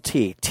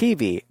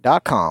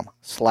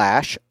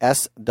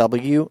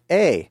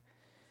olttv.com/SWA.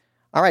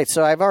 All right,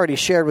 so I've already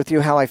shared with you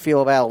how I feel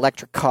about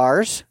electric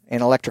cars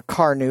and electric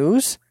car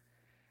news.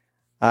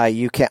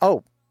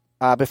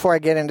 Before I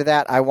get into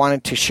that, I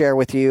wanted to share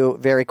with you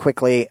very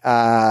quickly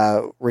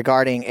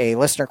regarding a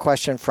listener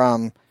question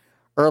from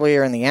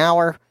earlier in the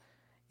hour.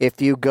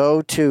 If you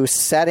go to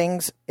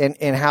settings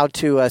in how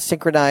to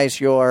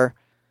synchronize your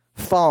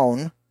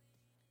phone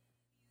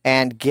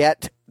and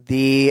get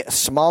the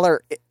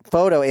smaller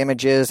photo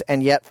images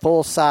and yet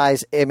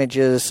full-size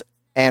images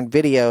and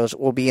videos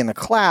will be in the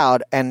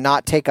cloud and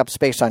not take up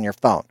space on your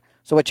phone.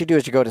 So what you do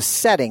is you go to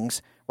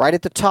settings. Right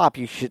at the top,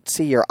 you should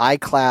see your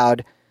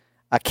iCloud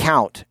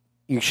account.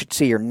 You should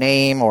see your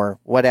name or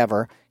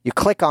whatever. You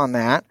click on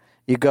that.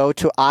 You go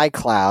to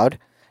iCloud.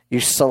 You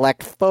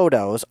select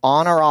photos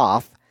on or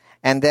off.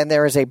 And then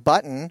there is a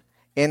button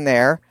in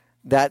there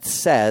that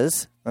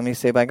says, let me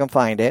see if I can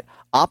find it,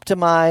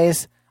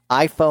 optimize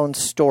iPhone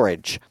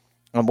storage.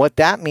 And what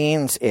that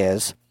means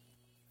is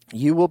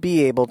you will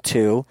be able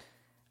to,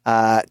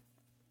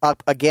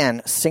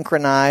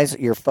 synchronize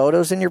your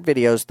photos and your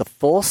videos. The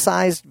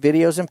full-sized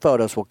videos and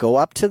photos will go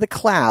up to the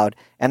cloud,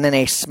 and then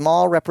a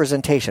small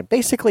representation,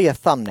 basically a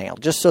thumbnail,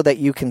 just so that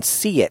you can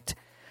see it.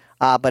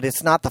 But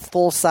it's not the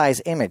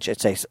full-size image.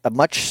 It's a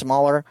much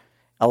smaller,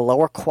 a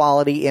lower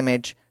quality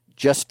image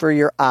just for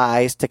your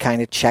eyes to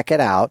kind of check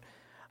it out.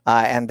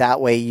 And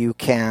that way you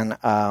can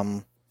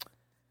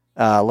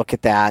look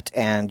at that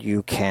and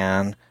you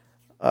can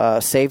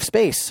save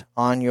space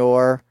on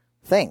your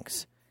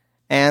things.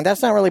 And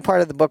that's not really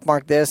part of the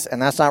bookmark this,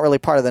 and that's not really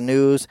part of the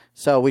news,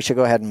 so we should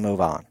go ahead and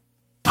move on.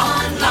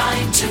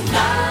 Online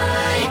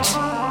tonight.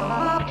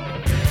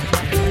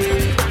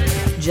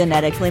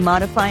 Genetically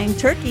modifying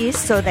turkeys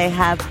so they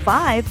have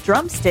 5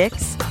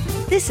 drumsticks.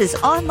 This is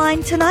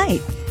Online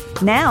Tonight.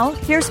 Now,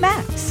 here's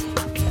Max.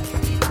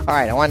 All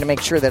right, I wanted to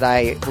make sure that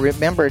I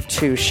remembered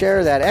to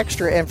share that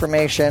extra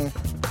information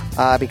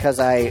because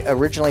I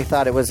originally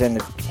thought it was in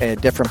a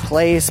different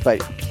place,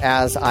 but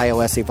as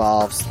iOS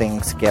evolves,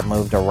 things get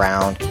moved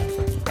around.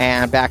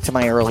 And back to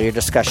my earlier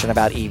discussion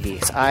about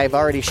EVs. I've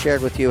already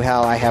shared with you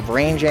how I have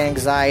range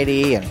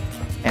anxiety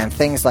and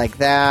things like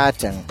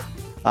that, and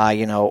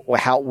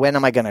when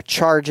am I going to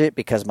charge it,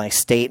 because my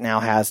state now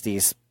has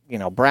these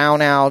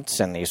brownouts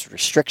and these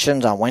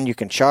restrictions on when you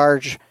can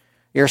charge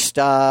your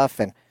stuff,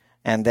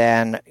 and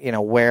then,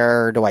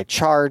 where do I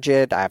charge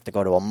it? I have to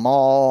go to a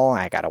mall.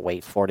 I got to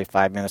wait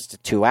 45 minutes to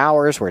 2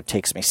 hours, where it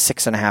takes me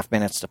 6.5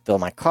 minutes to fill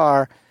my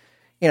car.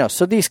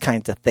 So these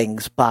kinds of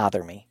things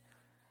bother me.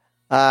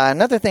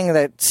 Another thing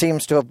that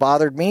seems to have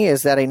bothered me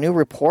is that a new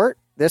report,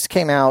 this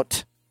came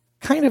out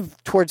kind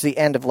of towards the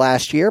end of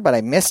last year, but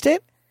I missed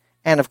it.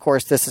 And, of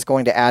course, this is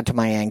going to add to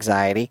my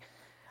anxiety.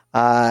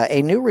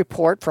 A new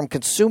report from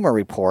Consumer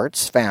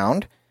Reports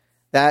found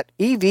that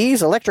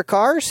EVs, electric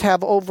cars,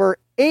 have over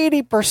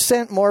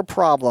 80% more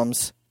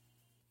problems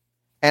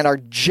and are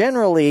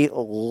generally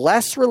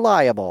less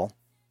reliable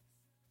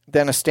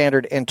than a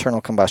standard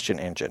internal combustion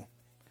engine.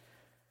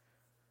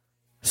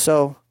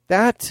 So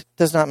that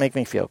does not make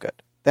me feel good.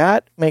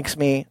 That makes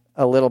me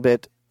a little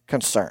bit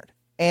concerned.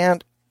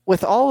 And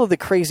with all of the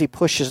crazy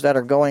pushes that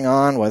are going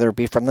on, whether it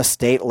be from the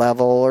state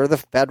level or the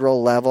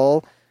federal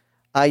level,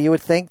 you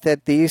would think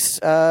that these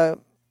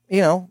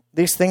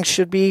things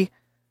should be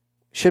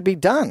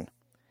done.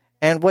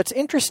 And what's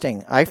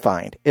interesting, I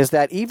find, is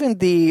that even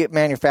the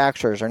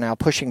manufacturers are now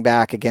pushing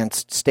back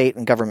against state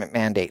and government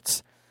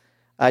mandates.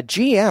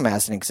 GM,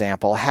 as an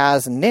example,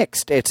 has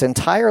nixed its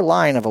entire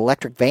line of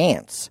electric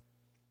vans.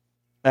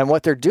 And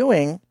what they're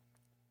doing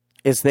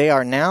is they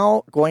are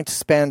now going to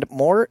spend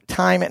more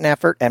time and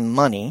effort and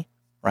money,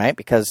 right?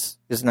 Because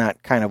isn't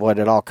that kind of what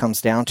it all comes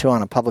down to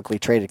on a publicly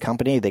traded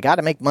company? They got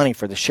to make money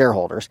for the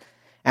shareholders,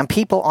 and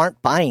people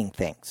aren't buying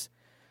things.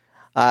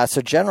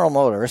 So General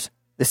Motors,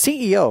 the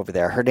CEO over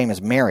there, her name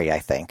is Mary, I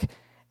think,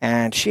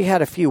 and she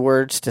had a few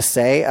words to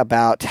say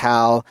about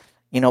how,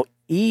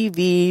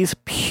 EVs,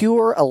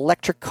 pure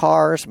electric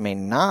cars, may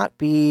not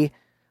be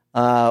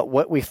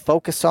what we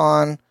focus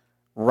on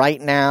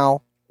right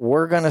now.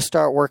 We're going to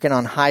start working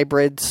on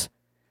hybrids.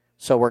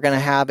 So we're going to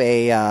have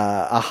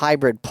a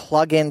hybrid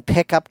plug-in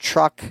pickup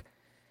truck,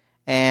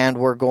 and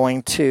we're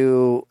going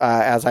to,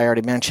 as I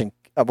already mentioned,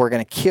 we're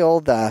going to kill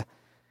the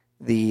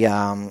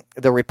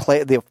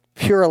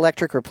pure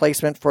electric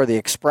replacement for the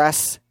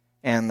Express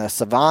and the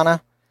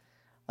Savannah.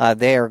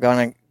 They are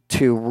going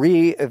to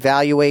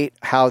reevaluate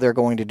how they're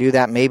going to do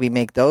that. Maybe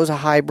make those a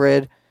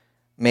hybrid.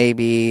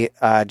 Maybe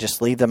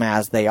just leave them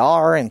as they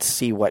are and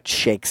see what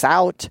shakes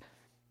out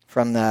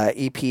from the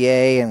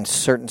EPA and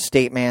certain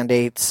state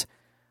mandates.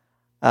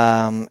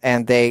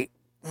 And they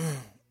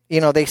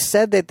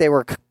said that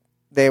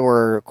they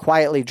were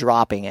quietly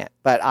dropping it,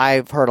 but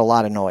I've heard a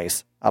lot of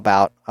noise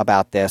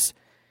about this.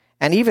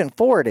 And even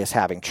Ford is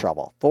having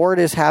trouble. Ford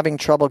is having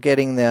trouble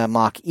getting the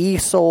Mach-E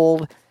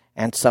sold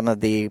and some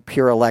of the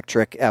pure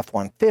electric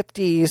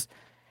F-150s.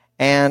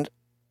 And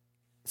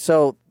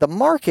so the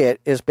market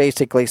is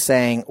basically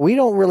saying, we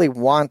don't really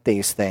want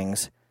these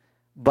things,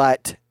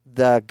 but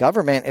the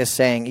government is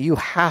saying you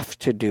have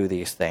to do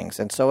these things.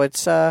 And so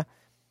it's a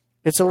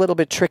little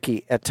bit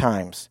tricky at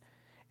times.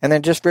 And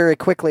then just very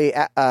quickly,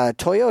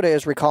 Toyota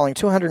is recalling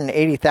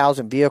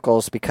 280,000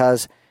 vehicles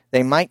because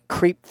they might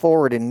creep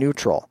forward in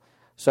neutral.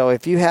 So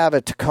if you have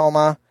a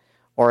Tacoma,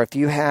 or if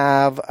you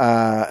have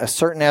a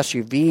certain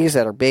SUVs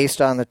that are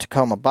based on the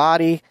Tacoma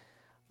body,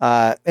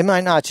 it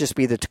might not just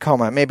be the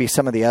Tacoma, maybe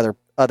some of the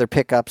other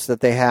pickups that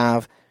they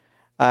have,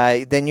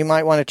 then you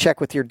might want to check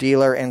with your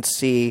dealer and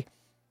see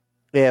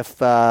if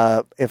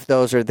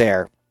those are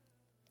there.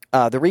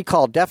 The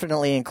recall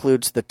definitely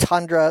includes the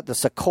Tundra, the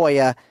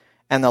Sequoia,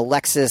 and the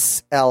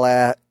Lexus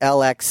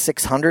LX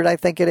 600, I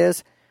think it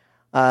is.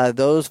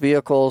 Those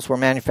vehicles were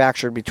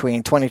manufactured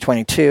between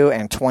 2022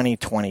 and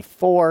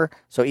 2024,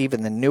 so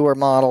even the newer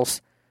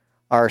models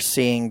are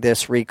seeing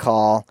this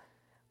recall.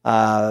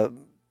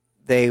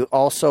 They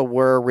also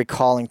were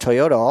recalling,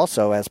 Toyota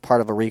also, as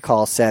part of a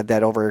recall, said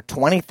that over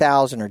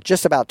 20,000 or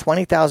just about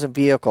 20,000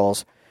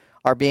 vehicles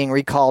are being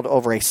recalled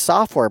over a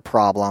software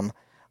problem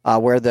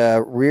where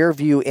the rear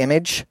view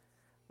image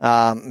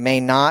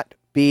may not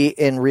be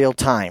in real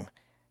time.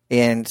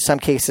 In some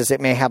cases, it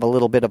may have a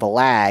little bit of a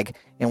lag,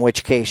 in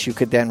which case you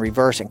could then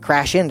reverse and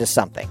crash into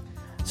something.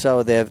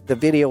 So the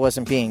video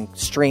wasn't being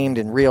streamed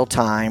in real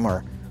time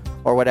or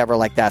whatever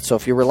like that. So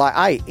if you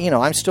rely,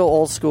 I'm still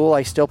old school.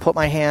 I still put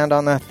my hand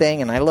on the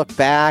thing and I look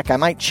back. I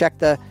might check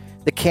the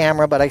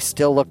camera, but I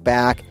still look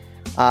back.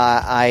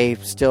 I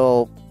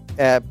still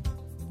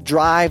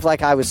drive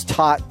like I was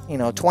taught,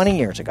 20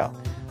 years ago.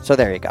 So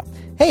there you go.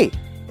 Hey,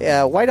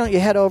 why don't you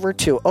head over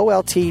to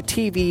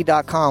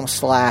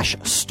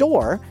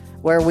olttv.com/store,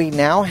 where we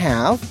now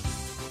have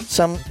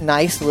some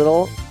nice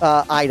little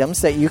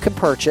items that you can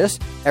purchase.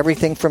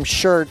 Everything from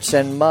shirts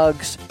and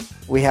mugs.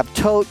 We have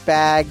tote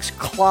bags,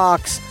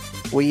 clocks.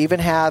 We even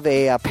have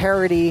a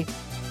parody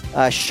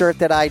shirt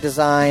that I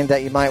designed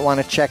that you might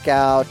want to check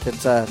out.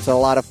 It's a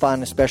lot of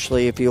fun,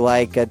 especially if you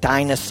like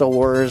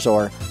dinosaurs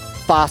or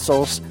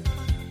fossils.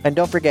 And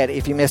don't forget,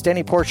 if you missed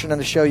any portion of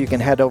the show, you can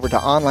head over to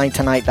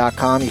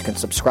onlinetonight.com. You can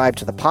subscribe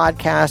to the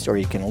podcast, or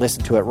you can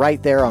listen to it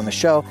right there on the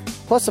show.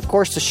 Plus, of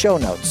course, the show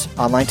notes.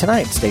 Online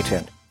Tonight. Stay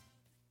tuned.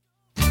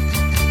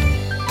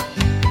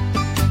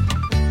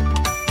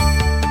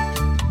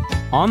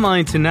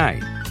 Online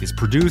Tonight is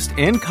produced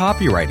and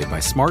copyrighted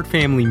by Smart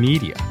Family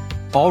Media.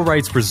 All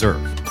rights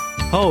reserved.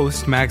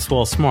 Host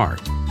Maxwell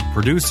Smart.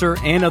 Producer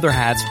and other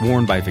hats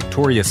worn by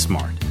Victoria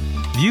Smart.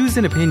 Views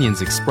and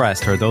opinions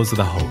expressed are those of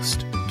the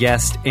host,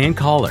 guest, and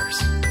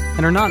callers,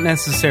 and are not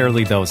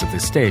necessarily those of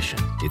this station,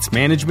 its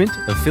management,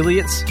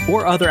 affiliates,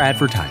 or other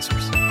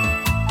advertisers.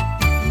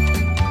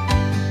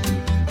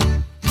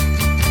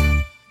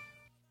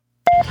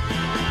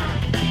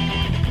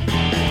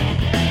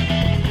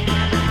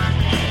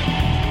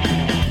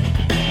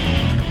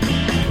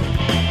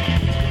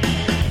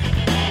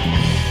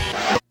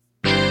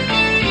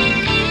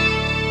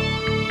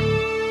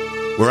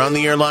 We're on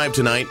the air live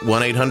tonight.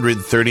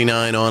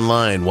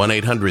 1-800-39-ONLINE.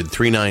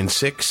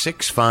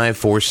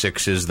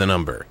 1-800-396-6546 is the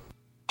number.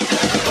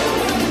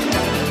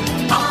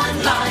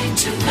 Online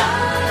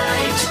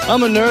Tonight.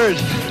 I'm a nerd,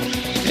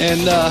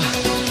 and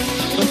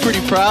I'm pretty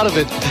proud of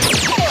it.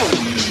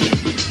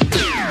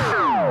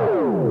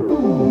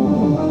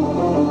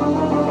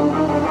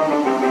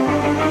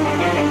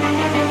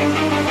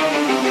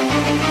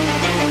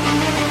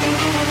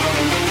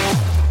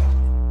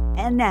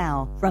 And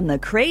now, from the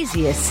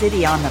craziest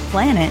city on the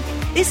planet,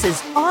 this is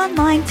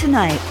Online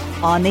Tonight,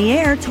 on the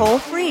air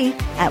toll-free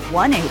at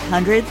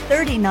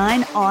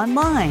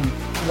 1-800-39-ONLINE,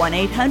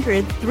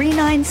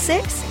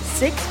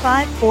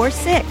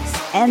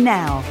 1-800-396-6546. And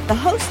now, the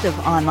host of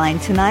Online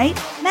Tonight,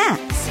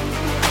 Max.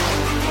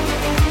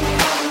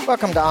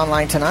 Welcome to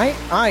Online Tonight.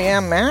 I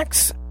am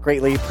Max.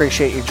 Greatly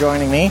appreciate you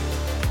joining me.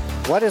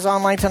 What is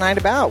Online Tonight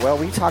about? Well,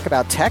 we talk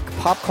about tech,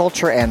 pop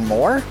culture, and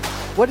more.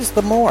 What is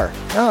the more?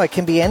 No, it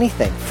can be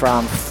anything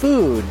from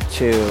food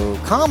to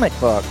comic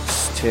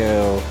books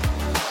to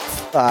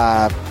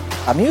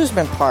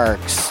amusement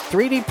parks,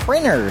 3D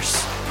printers,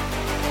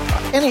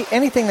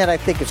 anything that I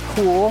think is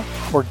cool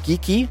or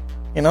geeky.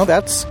 You know,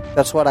 that's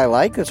what I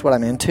like. That's what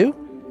I'm into.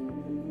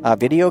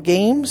 Video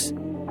games,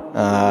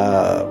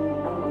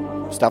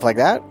 stuff like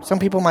that. Some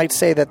people might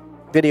say that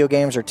video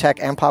games are tech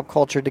and pop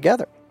culture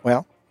together.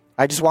 Well,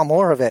 I just want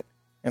more of it,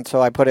 and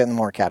so I put it in the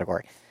more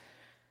category.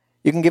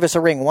 You can give us a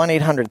ring,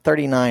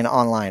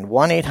 1-800-39-ONLINE,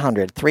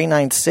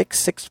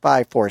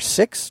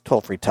 1-800-396-6546,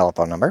 toll-free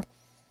telephone number.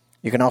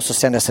 You can also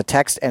send us a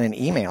text and an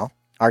email.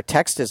 Our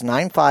text is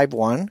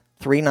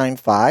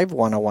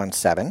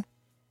 951-395-1017,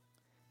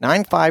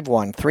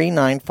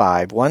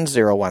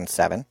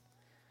 951-395-1017.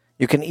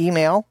 You can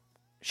email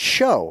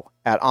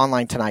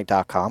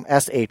show@onlinetonight.com,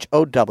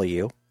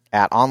 SHOW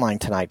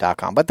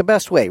 @onlinetonight.com. But the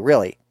best way,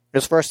 really,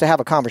 is for us to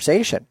have a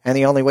conversation, and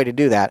the only way to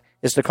do that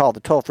is to call the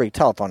toll-free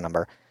telephone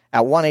number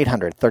at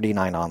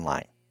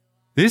 1-800-39-ONLINE.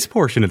 This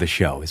portion of the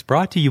show is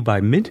brought to you by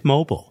Mint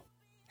Mobile.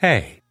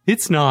 Hey,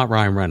 it's not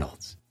Ryan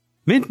Reynolds.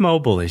 Mint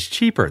Mobile is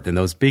cheaper than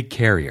those big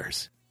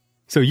carriers.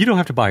 So you don't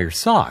have to buy your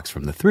socks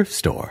from the thrift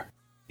store.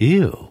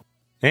 Ew.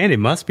 And it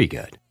must be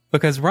good,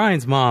 because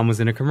Ryan's mom was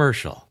in a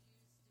commercial.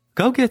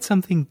 Go get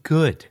something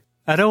good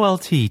at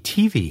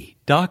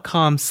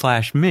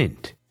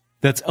olttv.com/mint.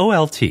 That's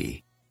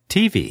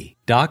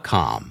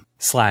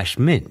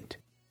olttv.com/mint.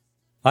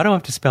 I don't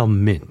have to spell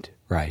mint,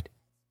 right?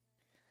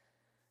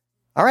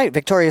 All right,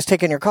 Victoria's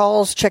taking your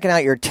calls, checking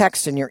out your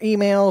texts and your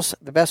emails.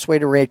 The best way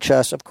to reach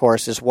us, of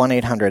course, is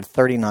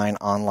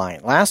 1-800-39-ONLINE.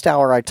 Last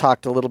hour, I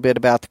talked a little bit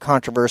about the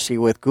controversy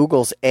with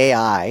Google's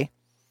AI,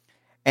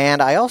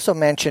 and I also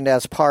mentioned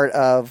as part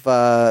of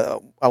a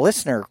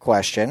listener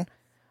question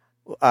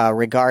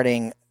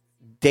regarding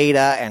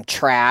data and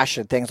trash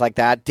and things like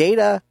that.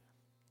 Data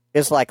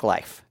is like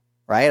life,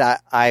 right?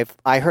 I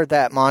heard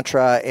that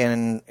mantra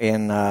in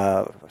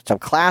some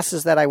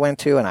classes that I went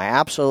to, and I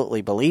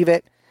absolutely believe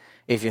it.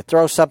 If you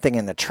throw something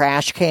in the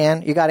trash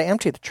can, you got to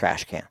empty the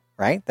trash can,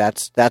 right?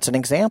 That's an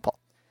example.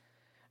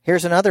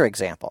 Here's another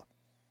example.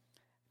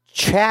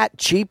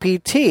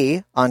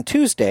 ChatGPT on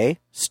Tuesday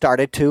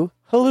started to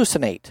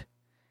hallucinate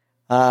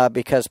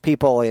because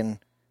people in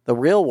the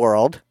real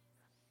world,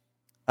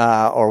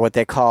 or what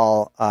they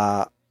call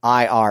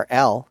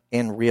IRL,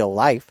 in real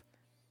life,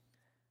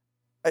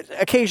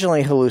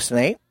 occasionally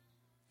hallucinate.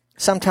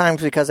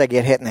 Sometimes because they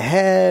get hit in the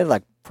head,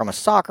 like from a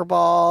soccer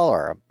ball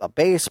or a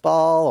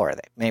baseball, or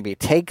they maybe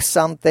take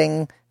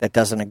something that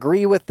doesn't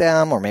agree with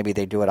them, or maybe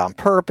they do it on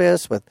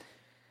purpose with,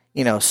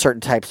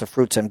 certain types of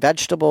fruits and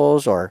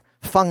vegetables or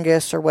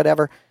fungus or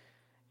whatever.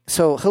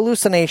 So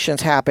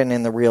hallucinations happen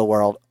in the real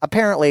world.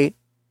 Apparently,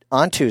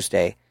 on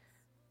Tuesday,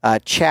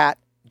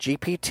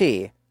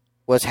 ChatGPT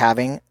was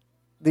having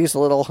these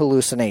little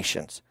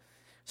hallucinations.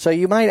 So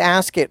you might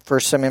ask it for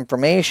some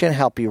information,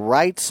 help you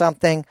write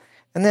something,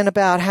 and then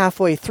about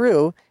halfway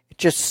through, it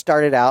just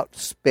started out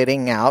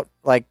spitting out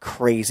like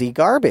crazy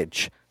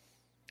garbage.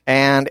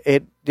 And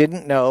it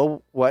didn't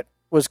know what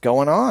was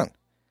going on.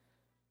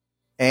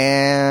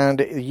 And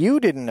you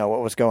didn't know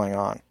what was going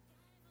on.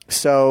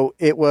 So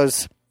it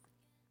was,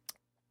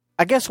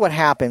 I guess what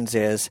happens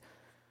is,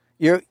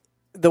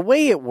 the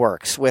way it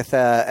works with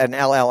an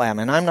LLM,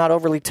 and I'm not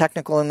overly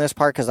technical in this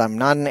part because I'm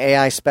not an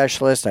AI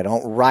specialist. I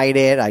don't write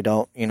it. I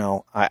don't,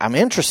 I'm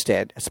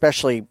interested,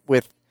 especially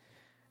with,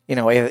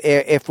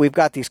 if we've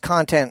got these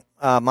content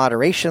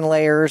moderation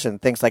layers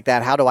and things like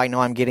that, how do I know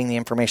I'm getting the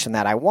information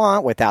that I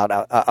want without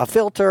a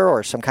filter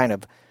or some kind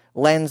of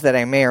lens that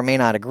I may or may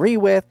not agree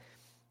with?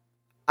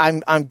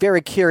 I'm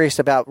very curious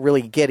about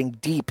really getting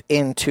deep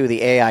into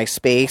the AI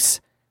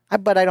space,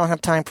 but I don't have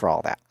time for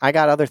all that. I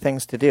got other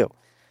things to do.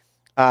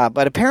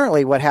 But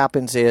apparently what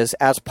happens is,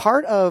 as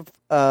part of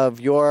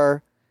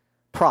your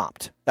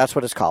prompt, that's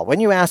what it's called. When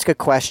you ask a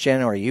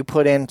question or you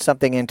put in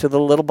something into the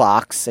little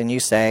box and you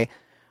say,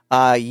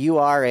 you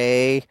are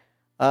a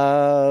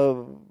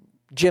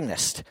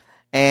gymnast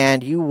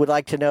and you would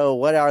like to know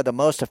what are the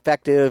most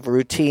effective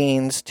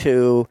routines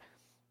to,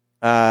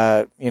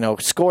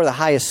 score the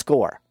highest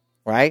score,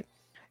 right?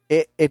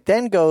 It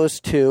then goes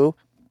to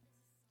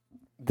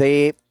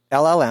the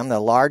LLM, the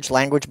large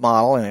language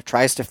model, and it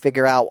tries to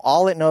figure out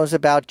all it knows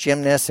about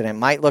gymnasts, and it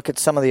might look at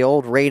some of the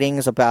old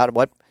ratings about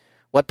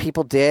what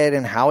people did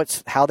and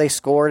how they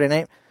scored, and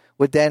it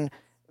would then,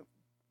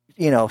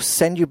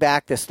 send you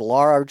back this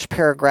large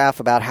paragraph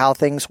about how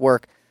things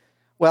work.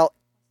 Well,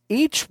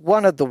 each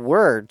one of the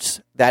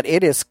words that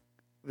it is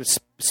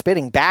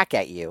spitting back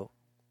at you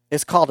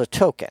is called a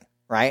token,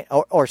 right?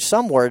 Or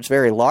some words,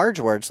 very large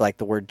words like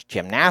the word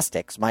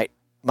gymnastics, might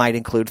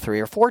include 3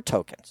 or 4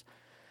 tokens.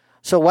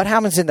 So what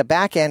happens in the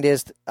back end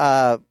is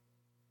the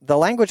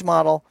language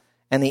model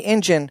and the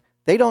engine,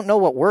 they don't know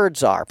what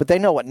words are, but they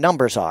know what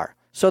numbers are.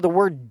 So the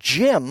word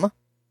gym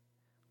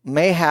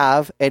may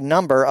have a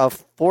number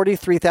of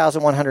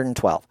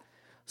 43,112.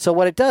 So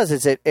what it does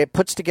is it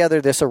puts together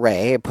this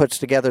array, it puts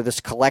together this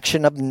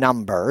collection of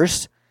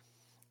numbers,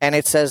 and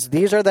it says,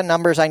 these are the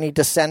numbers I need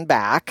to send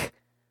back.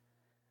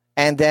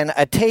 And then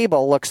a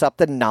table looks up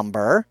the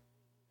number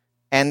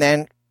and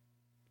then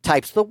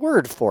types the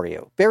word for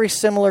you. Very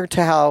similar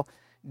to how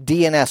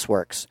DNS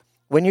works.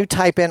 When you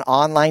type in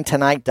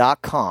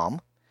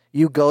onlinetonight.com,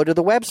 you go to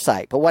the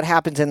website. But what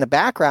happens in the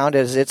background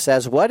is it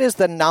says, what is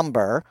the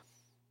number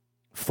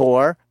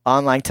for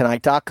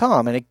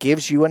onlinetonight.com? And it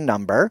gives you a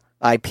number,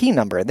 IP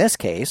number in this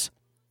case,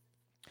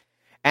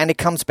 and it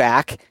comes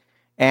back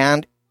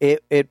and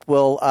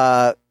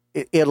it'll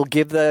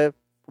give the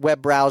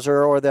web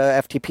browser or the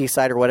FTP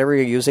site or whatever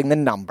you're using the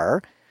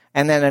number,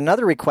 and then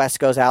another request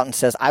goes out and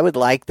says, I would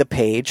like the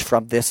page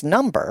from this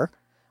number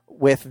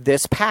with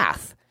this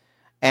path,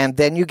 and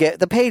then you get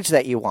the page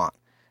that you want.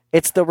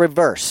 It's the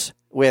reverse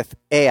with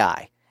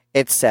AI.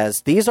 It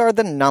says, these are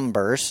the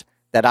numbers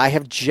that I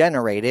have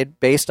generated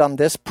based on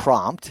this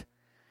prompt,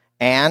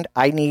 and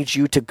I need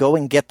you to go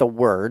and get the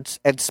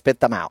words and spit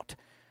them out.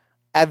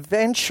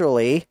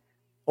 Eventually,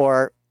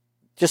 or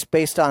just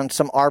based on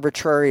some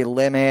arbitrary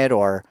limit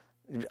or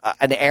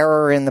an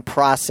error in the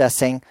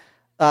processing,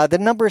 the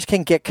numbers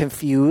can get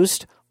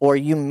confused, or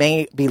you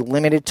may be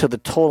limited to the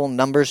total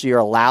numbers you're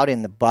allowed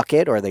in the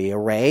bucket or the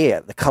array,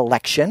 the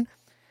collection.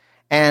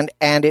 And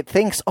it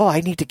thinks, oh,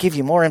 I need to give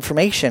you more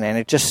information, and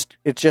it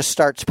just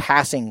starts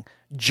passing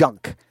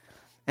junk.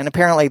 And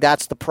apparently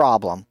that's the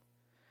problem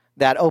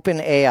that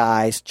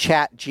OpenAI's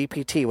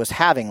ChatGPT was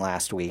having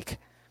last week.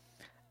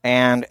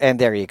 And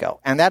there you go.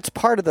 And that's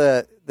part of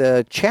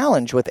the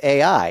challenge with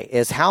AI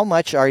is how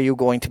much are you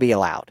going to be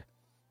allowed?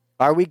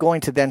 Are we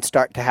going to then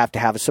start to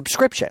have a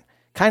subscription?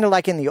 Kind of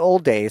like in the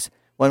old days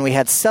when we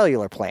had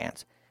cellular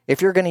plans.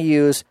 If you're going to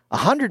use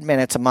 100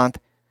 minutes a month,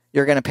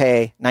 you're going to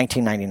pay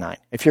 $19.99.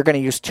 If you're going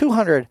to use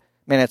 200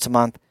 minutes a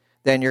month,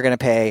 then you're going to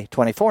pay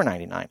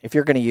 $24.99. If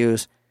you're going to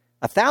use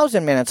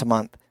 1,000 minutes a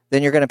month,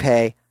 then you're going to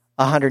pay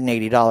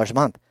 $180 a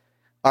month.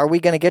 Are we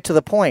going to get to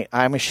the point?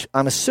 I'm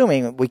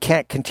assuming we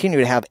can't continue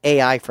to have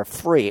AI for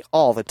free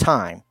all the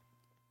time.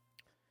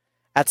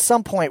 At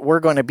some point,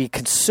 we're going to be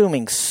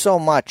consuming so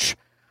much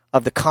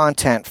of the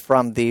content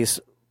from these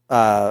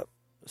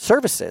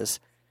services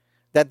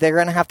that they're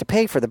going to have to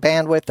pay for the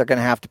bandwidth. They're going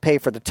to have to pay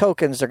for the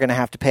tokens. They're going to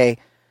have to pay.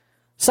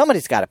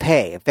 Somebody's got to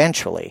pay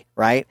eventually,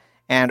 right?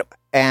 And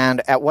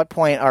at what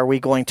point are we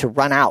going to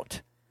run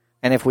out?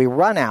 And if we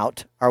run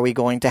out, are we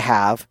going to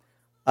have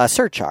a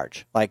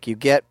surcharge? Like you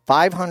get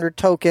 500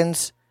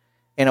 tokens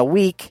in a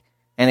week,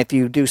 and if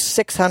you do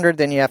 600,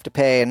 then you have to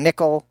pay a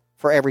nickel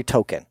for every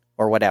token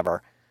or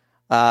whatever,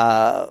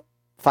 5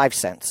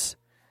 cents,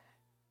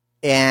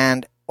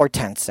 or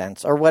 10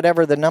 cents or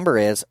whatever the number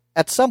is.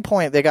 At some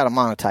point, they got to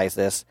monetize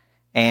this,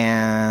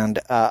 and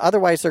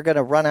otherwise they're going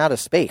to run out of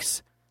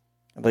space.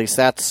 At least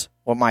that's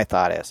what my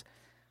thought is.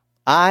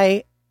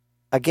 I,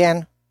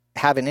 again,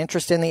 have an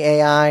interest in the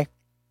AI.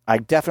 I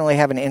definitely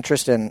have an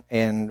interest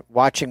in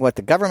watching what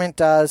the government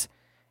does.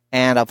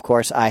 And, of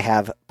course, I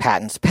have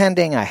patents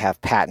pending. I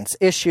have patents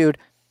issued.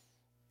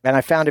 And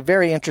I found it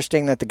very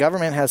interesting that the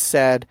government has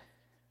said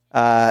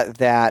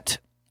that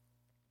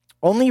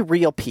only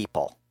real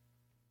people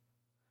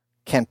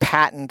can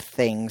patent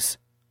things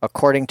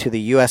according to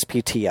the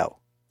USPTO.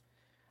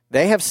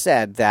 They have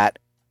said that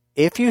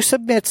if you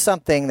submit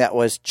something that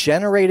was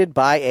generated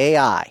by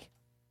AI,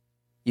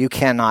 you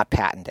cannot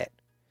patent it.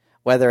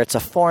 Whether it's a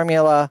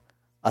formula,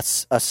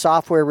 a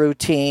software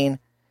routine,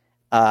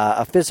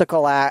 a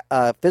physical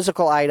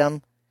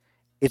item.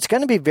 It's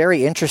going to be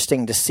very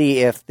interesting to see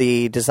if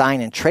the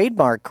Design and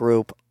Trademark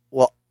Group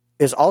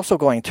is also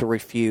going to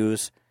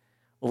refuse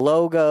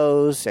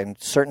logos and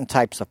certain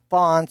types of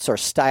fonts or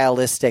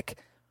stylistic,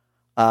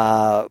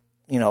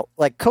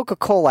 like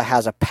Coca-Cola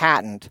has a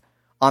patent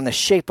on the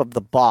shape of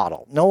the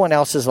bottle. No one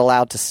else is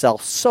allowed to sell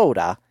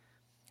soda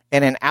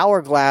in an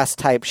hourglass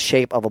type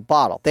shape of a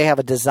bottle. They have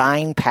a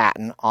design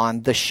patent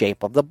on the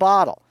shape of the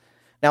bottle.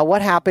 Now,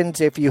 what happens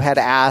if you had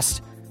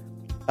asked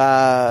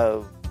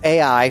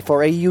AI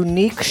for a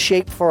unique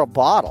shape for a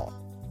bottle,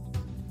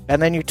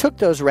 and then you took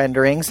those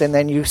renderings and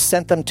then you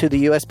sent them to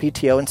the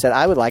USPTO and said,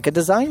 I would like a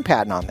design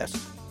patent on this?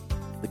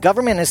 The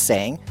government is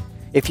saying,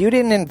 if you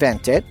didn't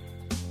invent it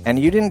and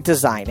you didn't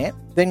design it,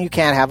 then you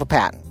can't have a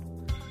patent.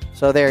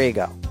 So there you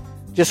go.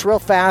 Just real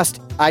fast,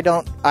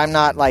 I'm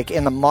not like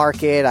in the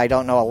market. I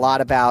don't know a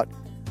lot about,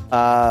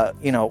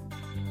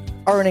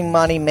 earning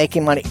money,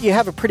 making money, you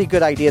have a pretty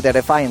good idea that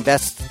if I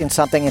invest in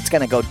something, it's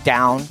going to go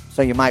down.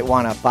 So you might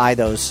want to buy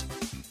those,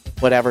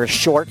 whatever,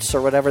 shorts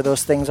or whatever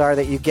those things are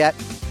that you get.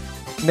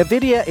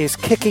 NVIDIA is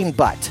kicking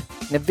butt.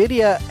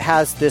 NVIDIA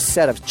has this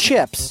set of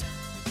chips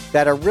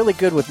that are really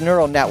good with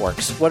neural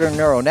networks. What are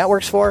neural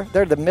networks for?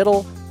 They're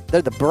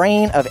the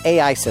brain of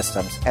AI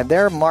systems, and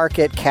their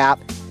market cap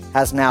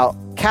has now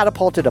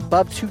catapulted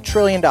above $2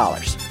 trillion.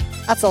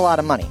 That's a lot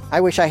of money.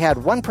 I wish I had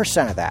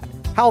 1% of that.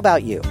 How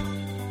about you?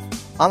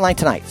 Online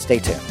Tonight. Stay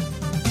tuned.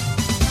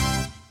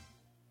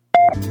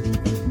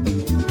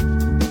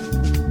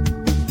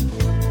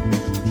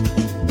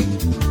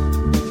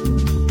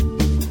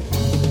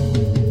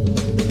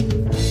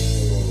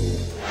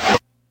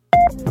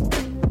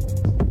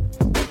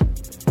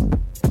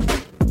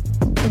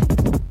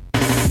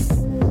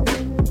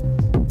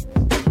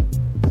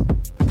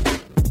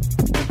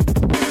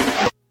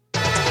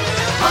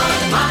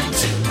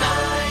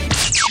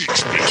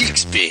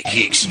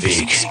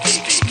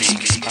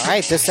 All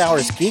right, this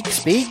hour's Geek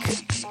Speak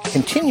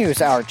continues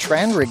our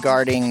trend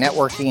regarding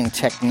networking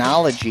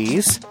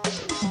technologies.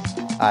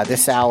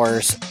 This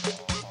hour's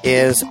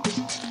is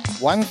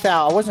 1,000.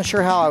 I wasn't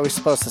sure how I was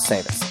supposed to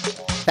say this.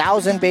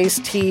 1,000 base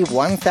T,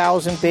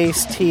 1,000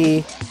 base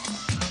T.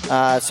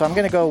 So I'm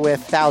going to go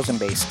with 1,000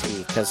 base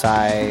T because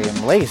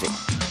I'm lazy.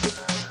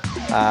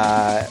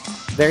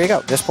 There you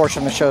go. This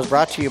portion of the show is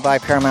brought to you by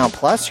Paramount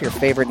Plus, your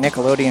favorite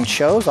Nickelodeon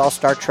shows, all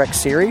Star Trek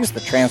series, the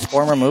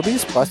Transformer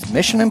movies, plus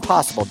Mission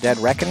Impossible Dead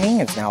Reckoning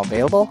is now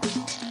available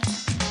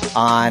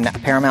on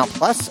Paramount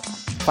Plus.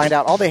 Find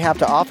out all they have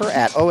to offer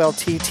at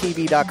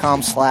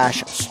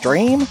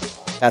olttv.com/stream.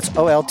 That's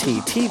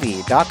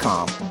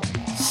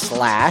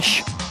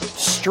olttv.com/stream.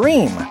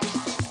 STREAM.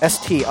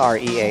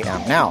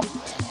 Now,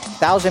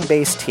 1,000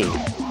 base T.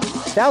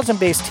 1,000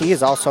 base T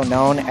is also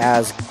known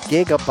as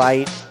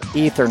Gigabit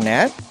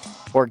Ethernet,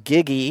 or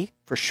GigE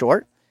for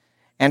short,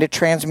 and it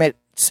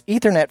transmits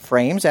Ethernet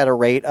frames at a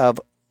rate of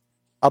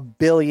 1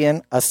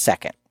 billion a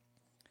second.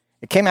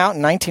 It came out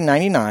in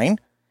 1999,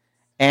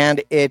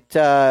 and it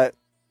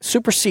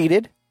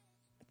superseded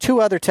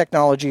two other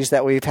technologies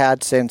that we've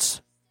had since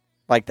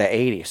like the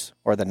 80s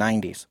or the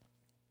 90s.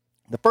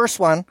 The first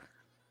one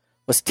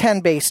was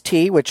 10 base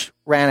T, which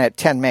ran at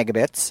 10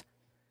 megabits.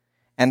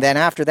 And then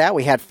after that,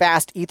 we had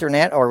fast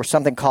Ethernet, or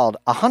something called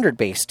 100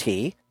 base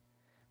T,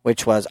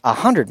 which was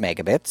 100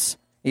 megabits.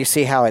 You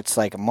see how it's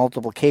like a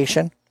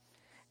multiplication?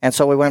 And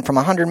so we went from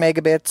 100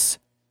 megabits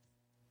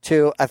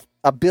to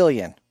a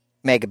billion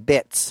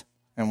megabits.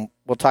 And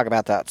we'll talk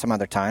about that some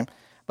other time.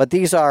 But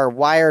these are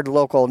wired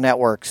local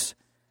networks,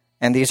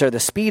 and these are the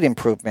speed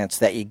improvements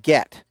that you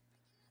get,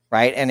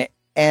 right?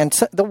 And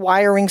so the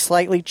wiring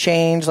slightly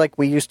changed, like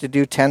we used to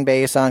do 10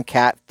 base on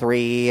Cat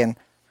 3, and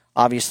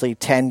obviously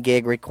 10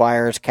 gig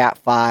requires Cat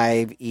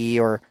 5e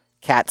or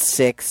Cat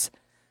 6.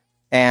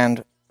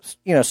 And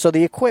so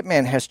the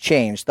equipment has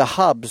changed. The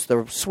hubs,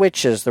 the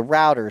switches, the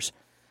routers,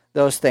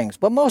 those things.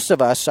 But most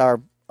of us are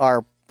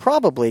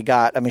probably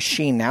got a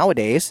machine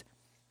nowadays,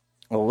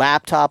 a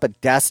laptop, a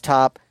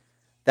desktop,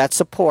 that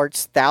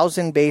supports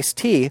 1,000 base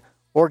T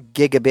or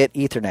Gigabit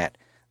Ethernet.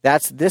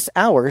 That's this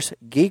hour's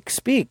Geek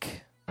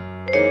Speak.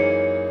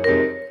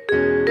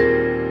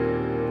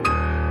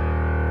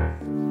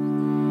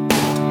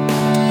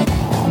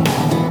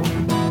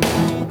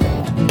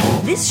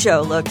 This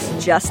show looks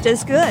just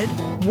as good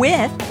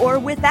with or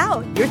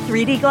without your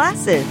 3D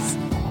glasses.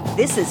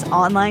 This is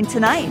Online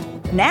Tonight.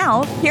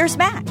 Now, here's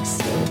Max.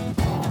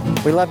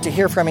 We'd love to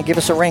hear from you. Give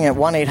us a ring at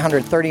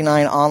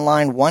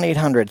 1-800-39-ONLINE,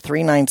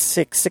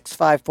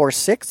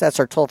 1-800-396-6546. That's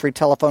our toll-free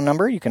telephone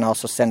number. You can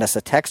also send us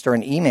a text or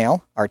an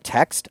email. Our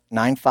text,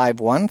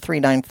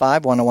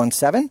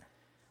 951-395-1017,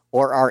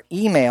 or our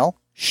email,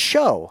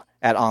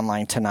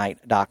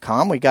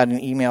 show@onlinetonight.com. We got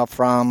an email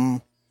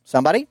from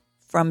somebody?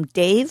 From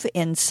Dave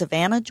in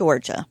Savannah,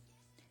 Georgia.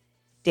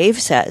 Dave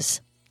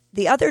says,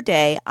 the other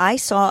day I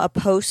saw a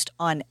post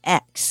on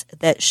X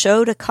that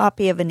showed a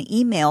copy of an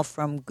email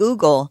from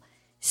Google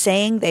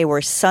saying they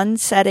were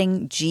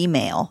sunsetting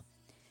Gmail.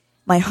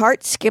 My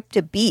heart skipped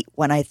a beat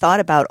when I thought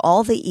about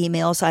all the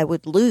emails I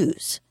would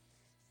lose.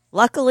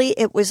 Luckily,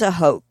 it was a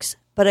hoax,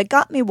 but it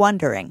got me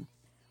wondering,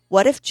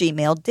 what if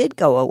Gmail did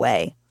go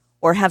away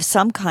or have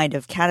some kind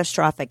of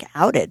catastrophic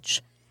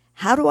outage?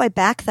 How do I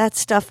back that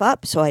stuff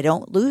up so I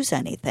don't lose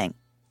anything?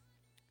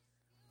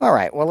 All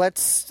right. Well,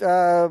 let's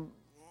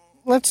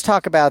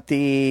talk about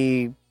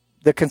the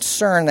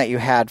concern that you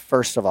had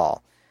first of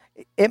all.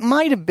 It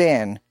might have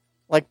been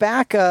like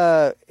back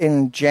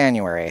in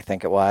January, I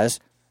think it was.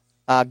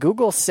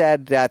 Google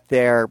said that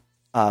their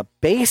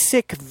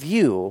basic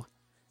view,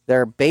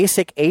 their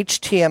basic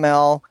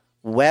HTML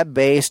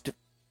web-based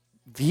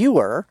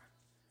viewer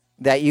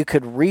that you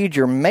could read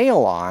your mail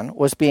on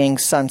was being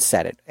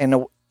sunsetted,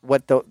 and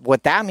what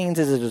that means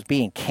is it was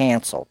being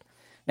canceled.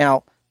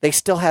 Now, they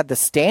still had the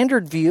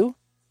standard view,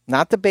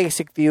 not the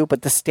basic view,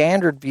 but the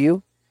standard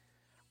view.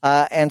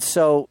 And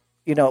so,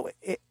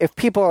 if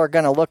people are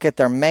going to look at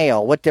their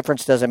mail, what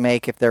difference does it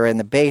make if they're in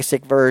the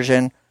basic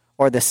version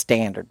or the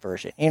standard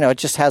version? It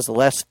just has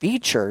less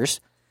features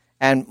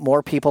and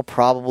more people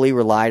probably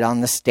relied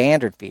on the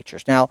standard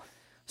features. Now,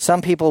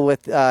 some people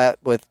with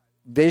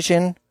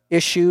vision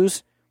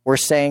issues were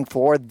saying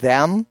for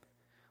them,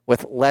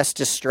 with less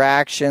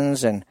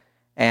distractions and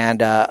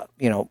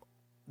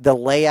the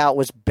layout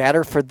was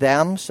better for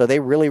them, so they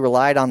really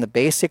relied on the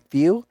basic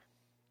view.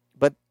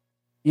 But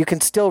you can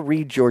still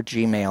read your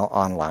Gmail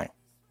online,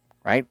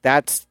 right?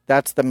 That's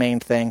the main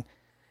thing.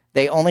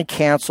 They only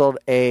canceled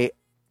the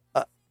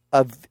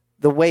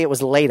way it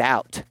was laid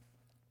out,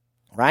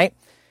 right?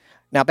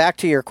 Now back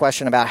to your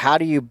question about how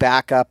do you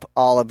back up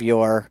all of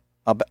your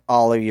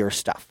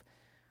stuff.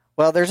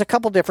 Well, there's a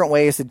couple different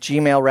ways that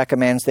Gmail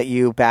recommends that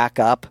you back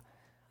up.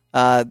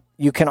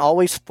 You can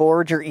always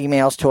forward your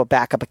emails to a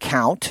backup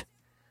account,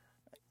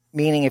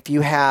 meaning if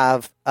you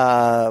have,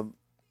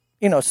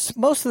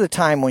 most of the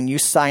time when you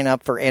sign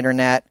up for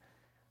internet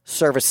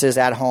services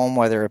at home,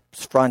 whether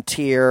it's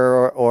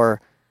Frontier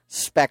or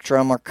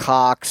Spectrum or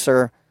Cox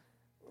or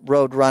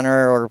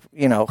Roadrunner or,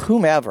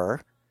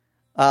 whomever,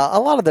 a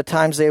lot of the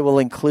times they will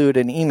include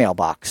an email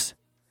box.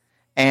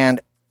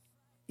 And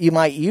you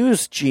might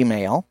use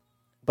Gmail,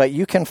 but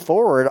you can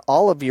forward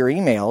all of your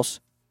emails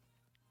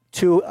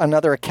to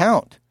another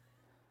account.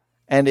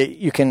 And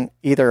you can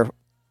either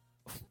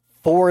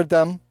forward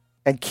them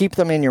and keep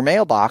them in your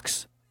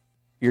mailbox,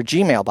 your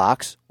Gmail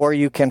box, or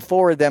you can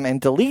forward them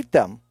and delete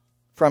them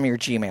from your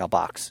Gmail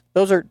box.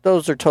 Those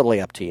are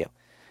totally up to you.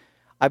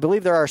 I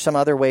believe there are some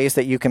other ways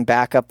that you can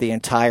back up the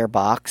entire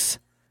box,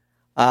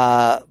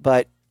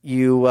 but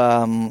you,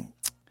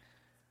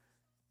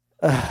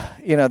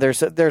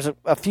 there's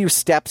a few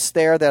steps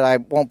there that I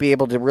won't be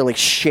able to really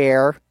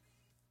share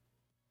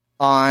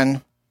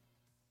on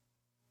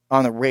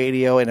the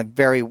radio in a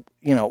very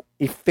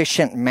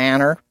efficient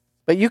manner.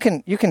 But you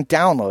can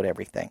download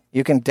everything.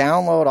 You can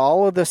download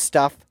all of this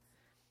stuff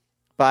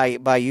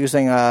by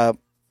using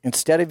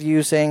instead of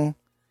using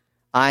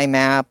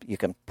IMAP, you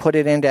can put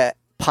it into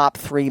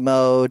POP3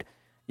 mode.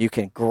 You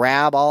can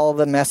grab all of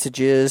the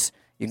messages.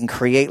 You can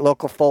create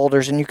local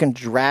folders, and you can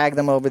drag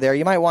them over there.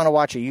 You might want to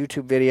watch a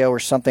YouTube video or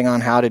something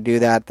on how to do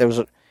that.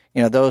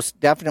 Those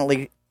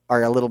definitely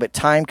are a little bit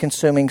time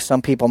consuming.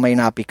 Some people may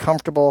not be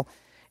comfortable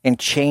in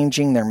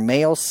changing their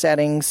mail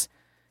settings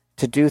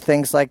to do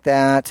things like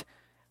that.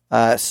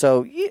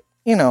 So you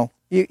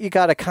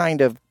got to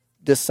kind of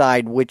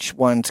decide which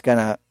one's going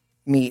to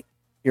meet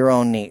your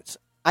own needs.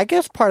 I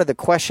guess part of the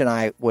question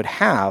I would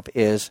have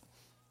is,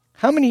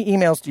 how many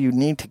emails do you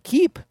need to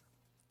keep?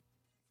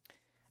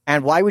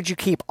 And why would you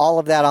keep all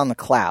of that on the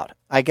cloud?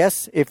 I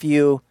guess I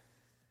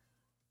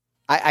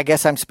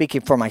guess I'm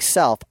speaking for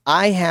myself.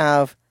 I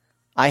have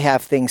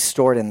things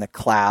stored in the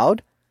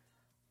cloud,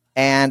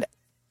 and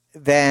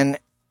then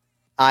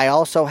I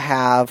also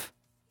have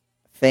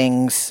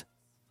things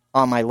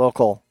on my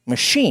local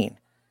machine.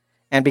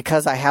 And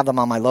because I have them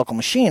on my local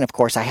machine, of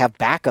course, I have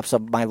backups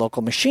of my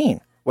local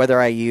machine,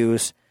 whether I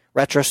use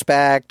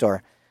Retrospect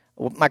or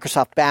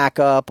Microsoft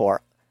Backup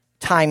or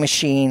Time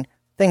Machine,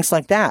 things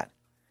like that.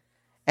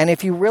 And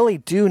if you really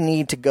do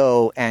need to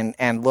go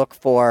and look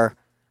for,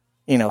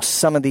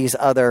 some of these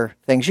other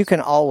things, you can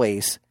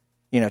always,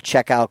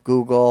 check out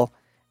Google,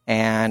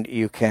 and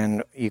you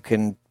can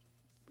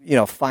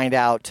find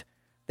out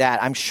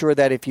that. I'm sure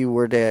that if you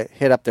were to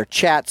hit up their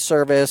chat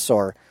service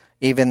or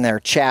even their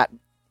chat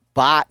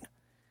bot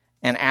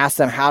and ask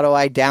them, how do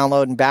I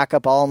download and back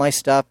up all my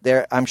stuff,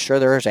 I'm sure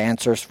there's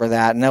answers for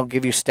that, and they'll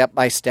give you step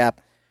by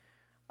step.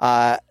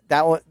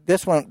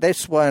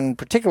 This one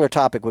particular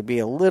topic would be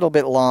a little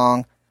bit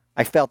long.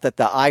 I felt that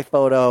the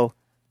iPhoto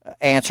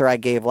answer I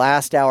gave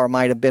last hour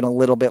might have been a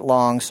little bit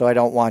long, so I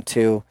don't want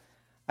to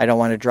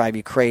drive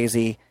you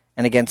crazy.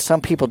 And again,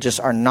 some people just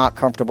are not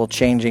comfortable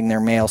changing their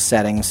mail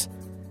settings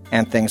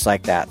and things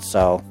like that.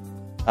 So,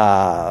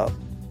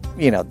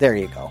 there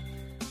you go.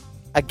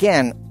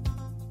 Again,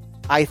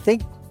 I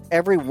think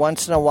every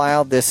once in a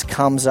while this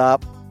comes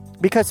up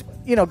because,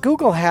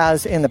 Google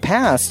has in the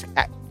past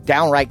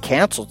downright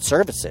canceled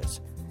services.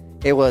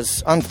 It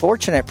was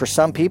unfortunate for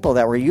some people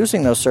that were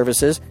using those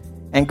services,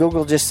 and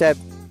Google just said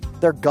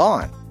they're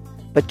gone.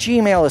 But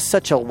Gmail is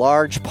such a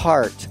large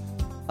part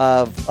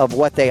of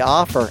what they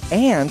offer,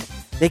 and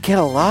they get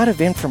a lot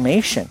of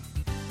information.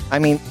 I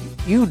mean,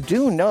 you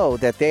do know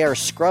that they are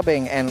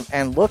scrubbing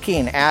and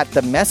looking at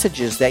the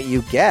messages that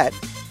you get,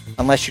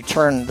 unless you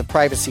turn the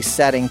privacy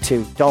setting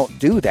to don't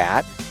do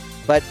that.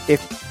 But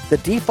if the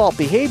default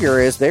behavior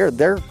is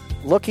they're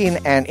looking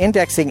and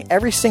indexing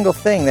every single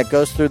thing that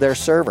goes through their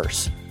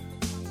servers.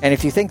 And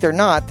if you think they're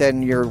not,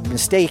 then you're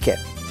mistaken.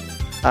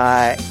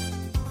 And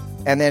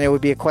then it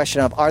would be a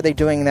question of, are they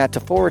doing that to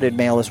forwarded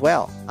mail as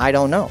well? I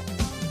don't know.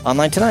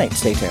 Online Tonight.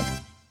 Stay tuned.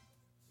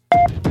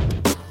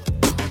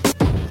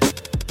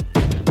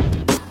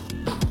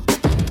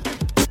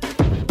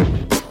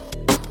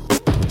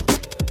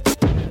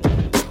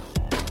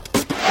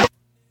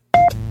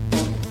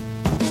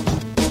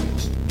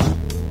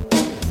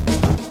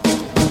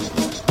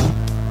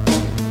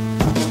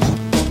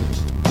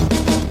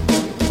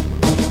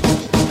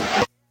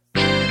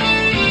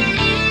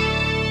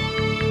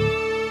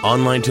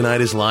 Online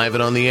Tonight is live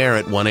and on the air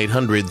at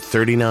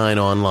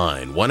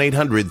 1-800-39-ONLINE.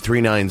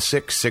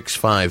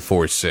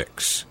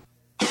 1-800-396-6546.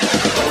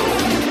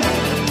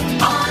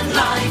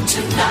 Online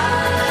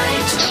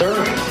Tonight.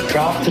 Sir,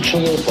 drop the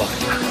chalupa.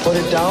 Put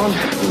it down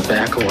and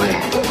back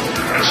away.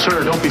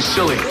 Sir, don't be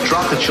silly.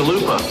 Drop the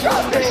chalupa.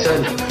 I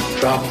said,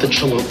 drop the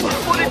chalupa.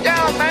 Put it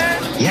down,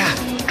 man. Yeah,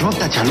 drop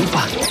the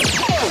chalupa.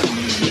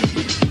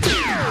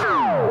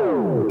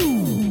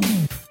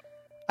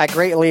 I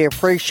greatly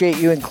appreciate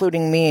you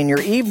including me in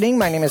your evening.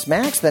 My name is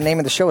Max. The name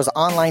of the show is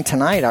Online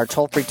Tonight. Our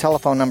toll-free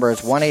telephone number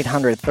is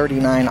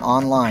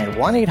 1-800-39-ONLINE.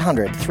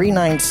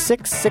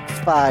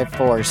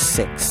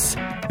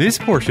 1-800-396-6546. This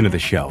portion of the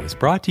show is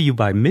brought to you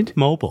by Mint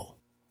Mobile.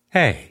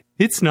 Hey,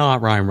 it's not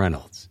Ryan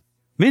Reynolds.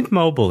 Mint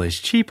Mobile is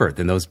cheaper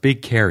than those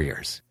big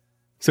carriers.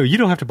 So you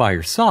don't have to buy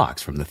your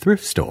socks from the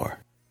thrift store.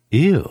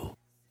 Ew.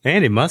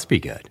 And it must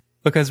be good,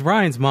 because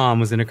Ryan's mom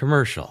was in a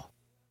commercial.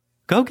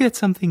 Go get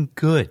something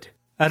good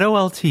at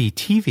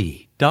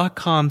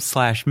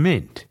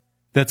olttv.com/mint.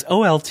 That's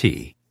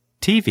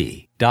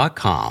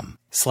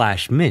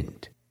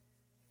olttv.com/mint.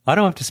 I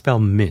don't have to spell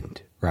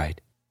mint, right?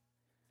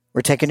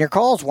 We're taking your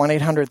calls,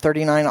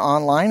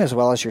 1-800-39-ONLINE, as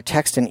well as your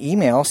text and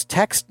emails.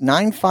 Text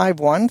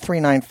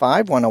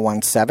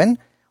 951-395-1017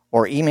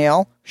 or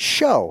email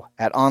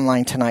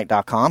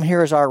show@onlinetonight.com.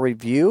 Here's our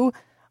review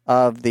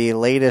of the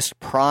latest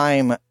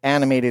Prime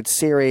animated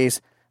series,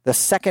 The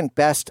Second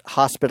Best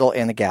Hospital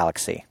in the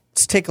Galaxy.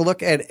 Let's take a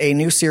look at a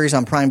new series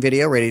on Prime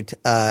Video rated,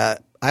 I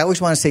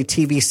always want to say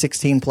TV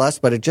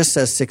 16+, but it just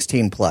says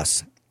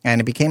 16+.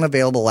 And it became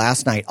available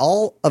last night.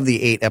 All of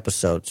the 8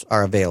 episodes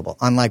are available,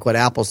 unlike what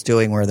Apple's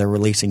doing where they're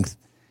releasing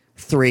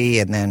 3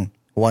 and then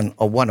one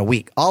a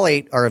week. All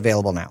 8 are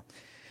available now.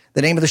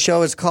 The name of the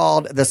show is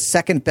called The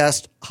Second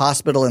Best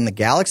Hospital in the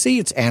Galaxy.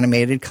 It's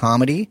animated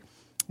comedy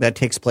that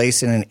takes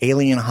place in an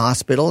alien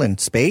hospital in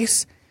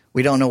space.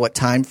 We don't know what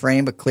time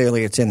frame, but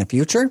clearly it's in the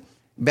future.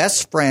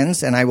 Best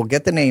friends, and I will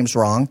get the names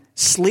wrong,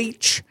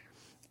 Sleech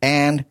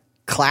and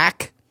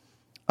Clack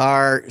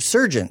are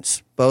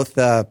surgeons, both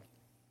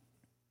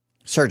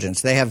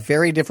surgeons. They have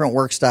very different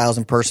work styles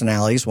and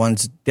personalities.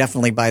 One's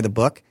definitely by the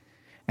book,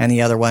 and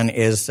the other one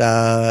is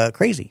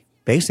crazy,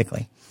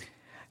 basically.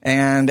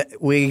 And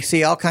we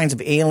see all kinds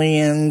of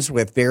aliens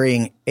with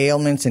varying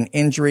ailments and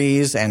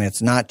injuries, and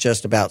it's not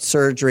just about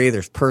surgery.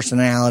 There's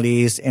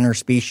personalities,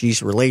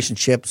 interspecies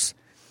relationships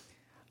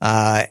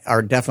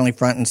are definitely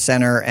front and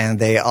center, and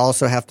they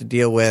also have to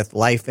deal with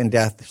life and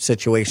death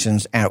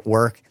situations at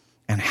work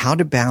and how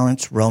to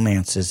balance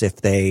romances if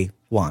they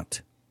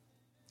want.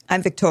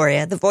 I'm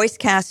Victoria. The voice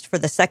cast for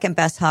The Second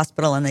Best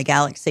Hospital in the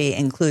Galaxy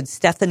includes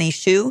Stephanie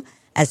Hsu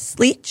as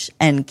Sleech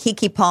and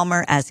Kiki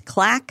Palmer as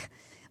Clack,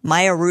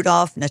 Maya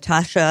Rudolph,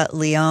 Natasha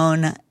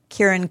Lyonne,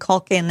 Kieran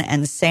Culkin,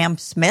 and Sam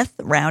Smith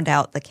round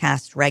out the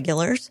cast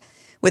regulars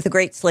with a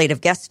great slate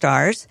of guest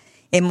stars.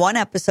 In one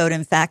episode,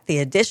 in fact, the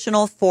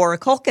additional 4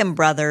 Culkin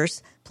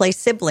brothers play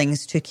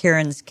siblings to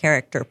Kieran's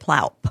character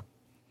Ploup.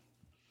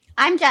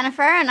 I'm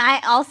Jennifer, and I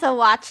also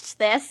watched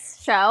this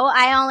show.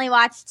 I only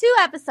watched 2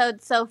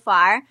 episodes so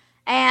far,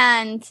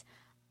 and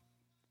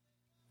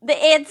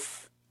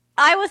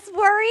I was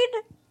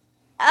worried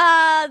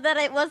that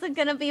it wasn't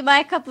going to be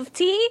my cup of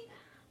tea,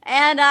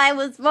 and I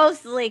was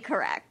mostly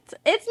correct.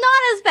 It's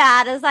not as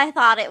bad as I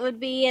thought it would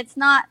be. It's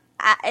not,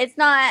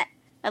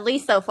 at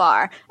least so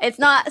far. It's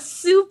not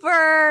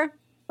super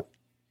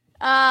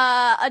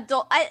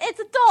adult. It's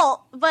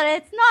adult, but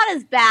it's not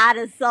as bad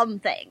as some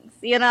things,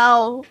 you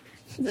know?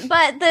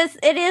 But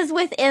it is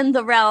within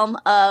the realm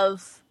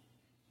of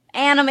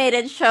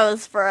animated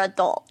shows for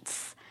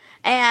adults.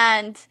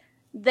 And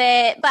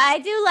but I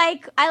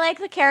like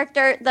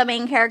the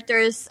main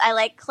characters. I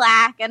like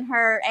Clack and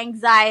her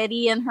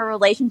anxiety and her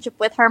relationship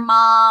with her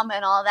mom,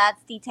 and all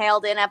that's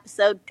detailed in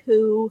episode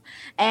 2.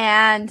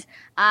 And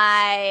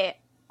I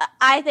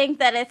think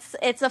that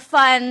it's a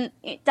fun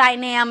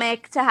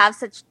dynamic to have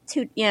such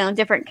 2,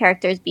 different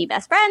characters be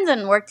best friends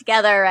and work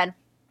together and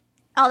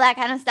all that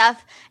kind of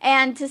stuff,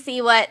 and to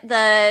see what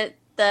the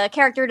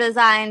character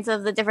designs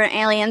of the different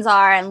aliens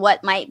are and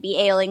what might be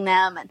ailing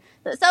them. And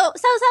so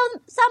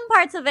some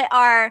parts of it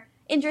are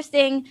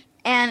interesting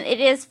and it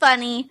is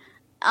funny.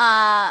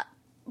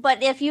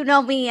 But if you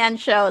know me and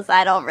shows,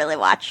 I don't really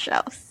watch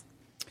shows.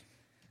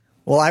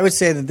 Well, I would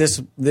say that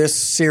this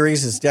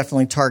series is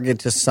definitely targeted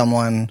to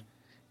someone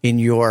in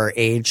your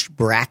age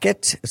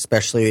bracket,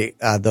 especially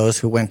those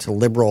who went to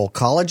liberal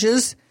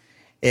colleges.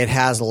 It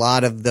has a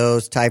lot of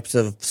those types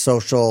of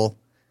social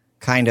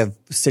kind of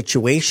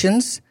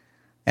situations.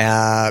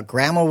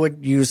 Grandma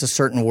would use a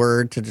certain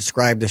word to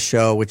describe the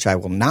show, which I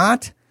will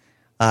not.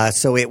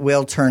 So it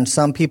will turn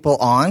some people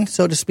on,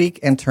 so to speak,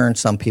 and turn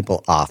some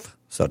people off,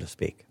 so to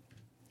speak.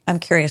 I'm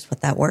curious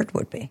what that word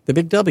would be. The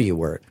big W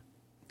word.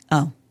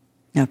 Oh,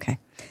 okay.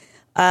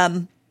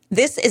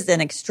 This is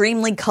an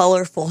extremely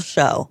colorful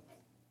show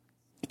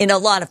in a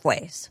lot of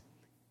ways.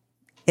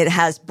 It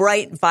has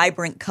bright,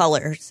 vibrant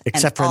colors.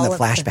 Except for in the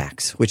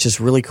flashbacks, which is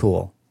really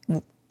cool.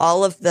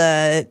 All of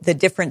the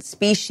different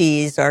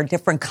species are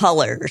different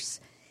colors.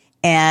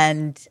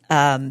 And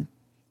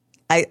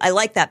I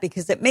like that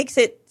because it makes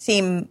it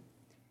seem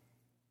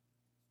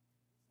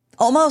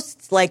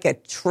almost like a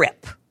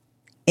trip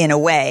in a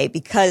way,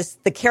 because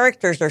the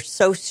characters are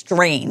so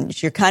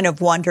strange. You're kind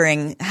of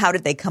wondering, how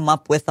did they come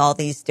up with all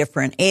these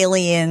different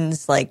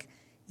aliens? Like,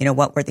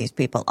 what were these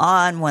people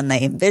on when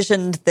they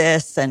envisioned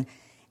this? And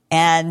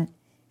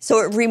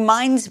so it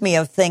reminds me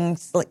of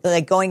things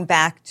like going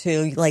back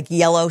to like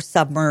Yellow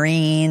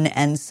Submarine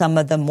and some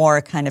of the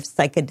more kind of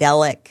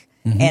psychedelic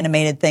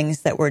animated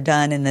things that were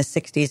done in the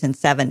 60s and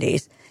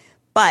 70s.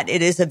 But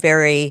it is a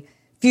very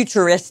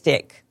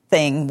futuristic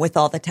thing with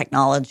all the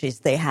technologies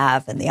they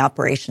have and the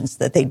operations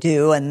that they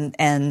do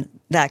and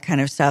that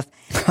kind of stuff.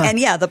 And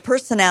yeah, the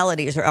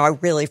personalities are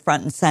really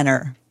front and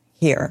center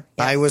here.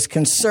 Yes. I was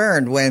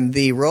concerned when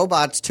the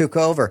robots took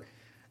over.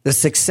 The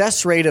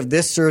success rate of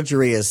this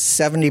surgery is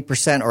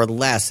 70% or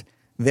less.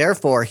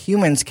 Therefore,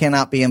 humans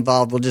cannot be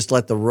involved. We'll just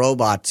let the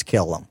robots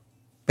kill them,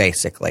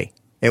 basically.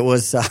 It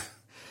was...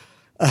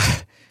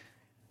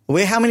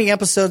 how many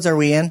episodes are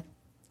we in?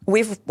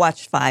 We've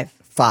watched 5.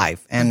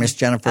 5, and Miss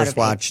Jennifer's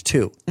watched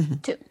 2. 2.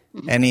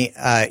 Mm-hmm. And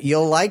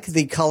you'll like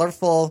the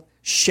colorful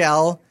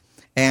shell,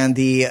 and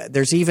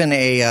there's even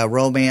a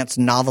romance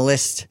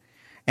novelist,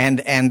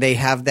 and they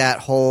have that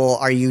whole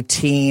 "Are you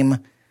team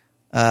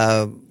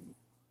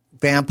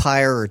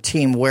vampire or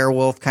team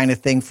werewolf" kind of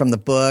thing from the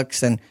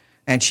books, and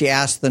she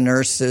asked the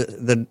nurse,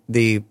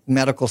 the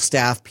medical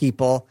staff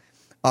people,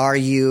 "Are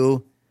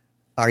you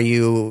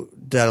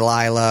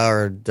Delilah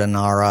or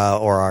Dinara,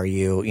 or are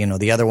you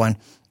the other one?"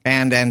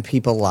 And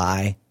people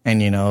lie,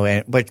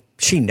 but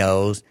she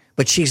knows.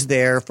 But she's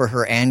there for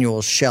her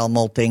annual shell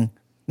molting.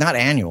 Not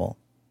annual.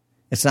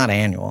 It's not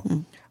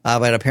annual.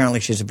 But apparently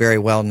she's a very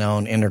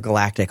well-known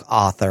intergalactic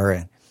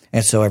author,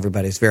 and so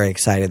everybody's very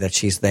excited that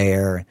she's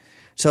there.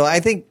 So I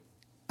think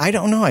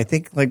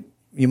like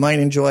you might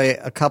enjoy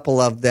a couple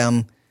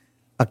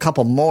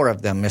more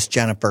of them, Miss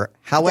Jennifer.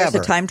 However,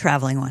 there's a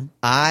time-traveling one.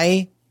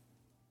 I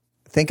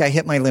think I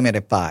hit my limit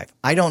at 5.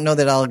 I don't know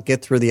that I'll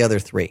get through the other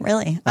 3.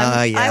 Really?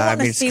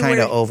 It's kind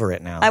of over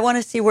it now. I want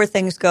to see where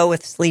things go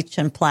with Sleech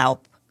and Ploup.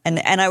 And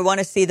I want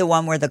to see the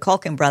one where the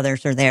Culkin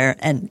brothers are there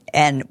and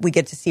we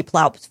get to see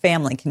Ploup's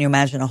family. Can you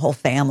imagine a whole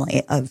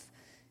family of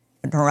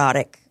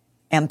neurotic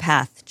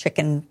empath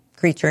chicken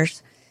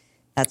creatures?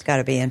 That's got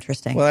to be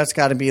interesting. Well, that's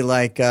got to be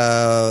like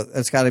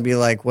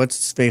what's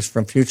his face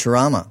from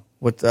Futurama?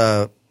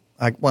 I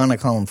want to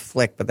call him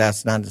Flick, but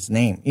that's not his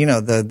name.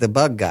 The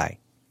bug guy.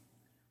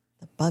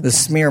 The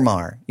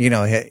Smearmar.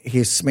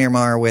 He's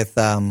Smearmar with...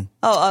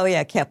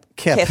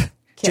 Kip.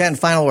 Jen,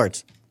 final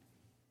words.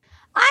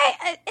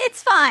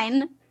 It's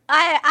fine.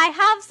 I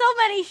have so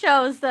many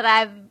shows that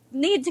I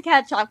need to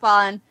catch up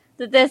on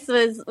that this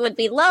would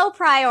be low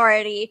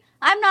priority.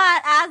 I'm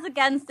not as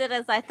against it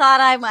as I thought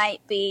I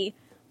might be,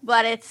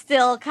 but it's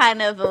still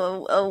kind of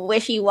a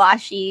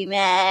wishy-washy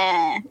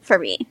meh for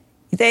me.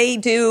 They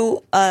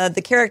do,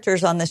 the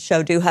characters on this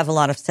show do have a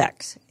lot of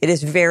sex. It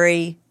is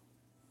very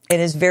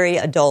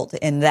adult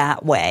in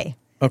that way.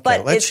 Okay,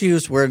 but let's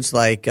use words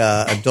like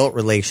adult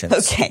relations.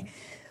 Okay.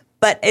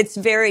 But it's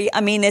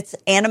it's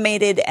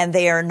animated and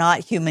they are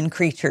not human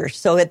creatures.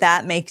 So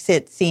that makes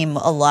it seem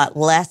a lot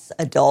less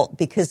adult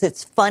because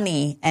it's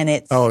funny and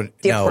it's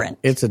different.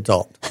 No, it's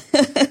adult.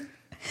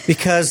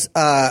 Because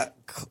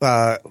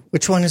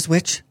which one is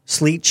which?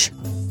 Sleech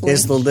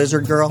is the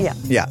lizard girl? Yeah.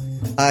 Yeah.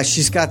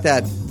 She's got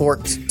that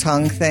forked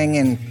tongue thing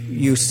and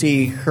you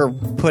see her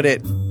put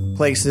it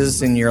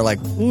places and you're like,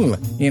 ooh,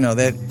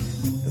 that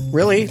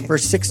really for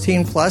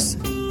 16 plus?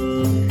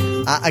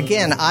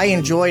 Again, I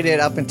enjoyed it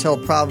up until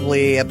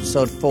probably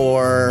episode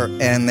 4,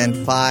 and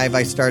then 5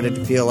 I started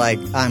to feel like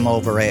I'm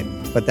over it,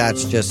 but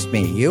that's just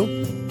me. You?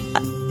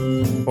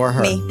 Or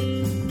her?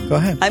 Me. Go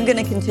ahead. I'm going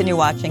to continue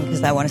watching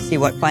because I want to see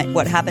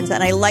what happens,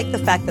 and I like the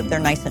fact that they're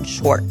nice and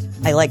short.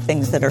 I like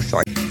things that are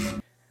short.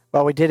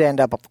 Well, we did end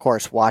up, of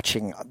course,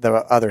 watching the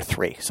other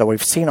 3, so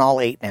we've seen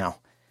all 8 now.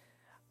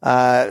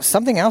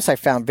 Something else I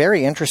found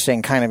very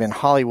interesting kind of in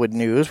Hollywood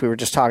news, we were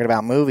just talking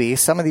about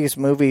movies. Some of these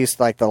movies,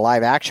 like the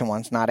live-action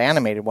ones, not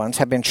animated ones,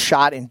 have been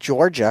shot in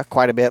Georgia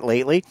quite a bit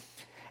lately.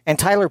 And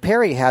Tyler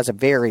Perry has a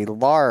very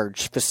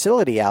large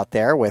facility out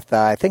there with,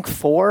 I think,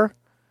 4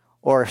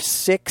 or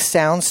 6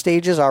 sound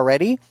stages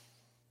already.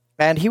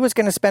 And he was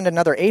going to spend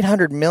another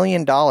 $800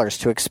 million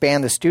to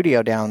expand the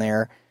studio down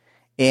there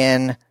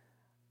in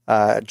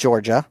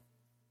Georgia.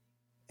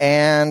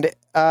 And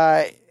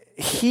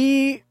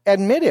he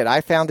admitted,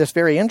 I found this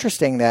very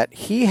interesting, that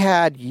he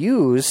had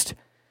used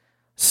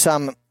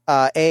some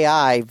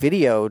AI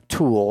video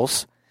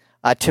tools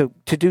to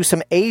do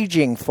some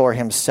aging for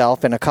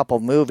himself in a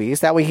couple movies.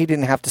 That way he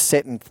didn't have to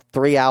sit in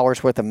 3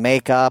 hours worth of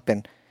makeup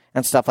and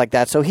stuff like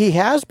that. So he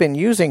has been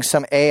using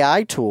some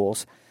AI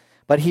tools,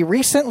 but he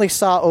recently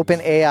saw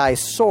OpenAI's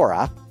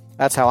Sora.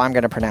 That's how I'm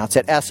going to pronounce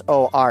it,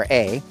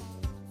 S-O-R-A.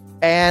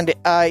 And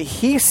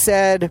he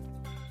said,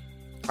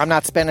 I'm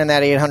not spending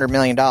that $800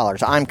 million.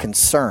 I'm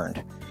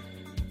concerned.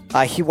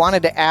 He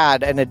wanted to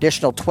add an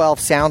additional 12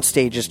 sound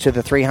stages to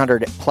the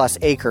 300-plus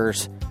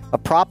acres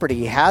of property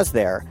he has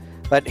there,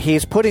 but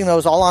he's putting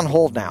those all on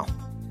hold now.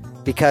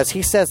 because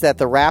he says that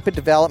the rapid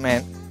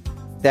development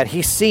that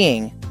he's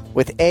seeing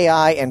with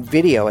AI and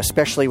video,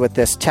 especially with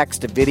this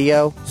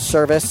text-to-video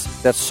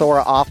service that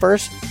Sora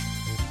offers,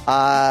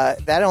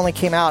 that only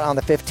came out on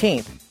the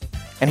 15th.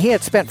 And he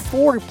had spent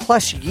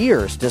 4+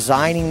 years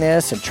designing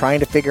this and trying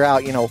to figure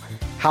out,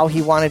 how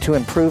he wanted to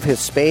improve his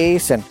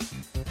space. And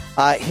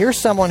here's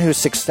someone who's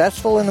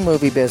successful in the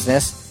movie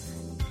business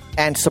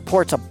and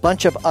supports a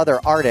bunch of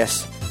other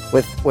artists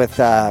with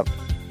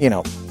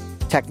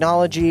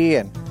technology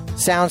and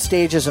sound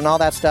stages and all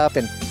that stuff,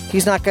 and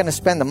he's not going to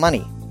spend the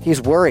money.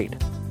 He's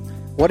worried.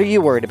 What are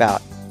you worried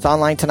about? It's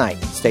online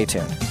tonight. Stay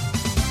tuned.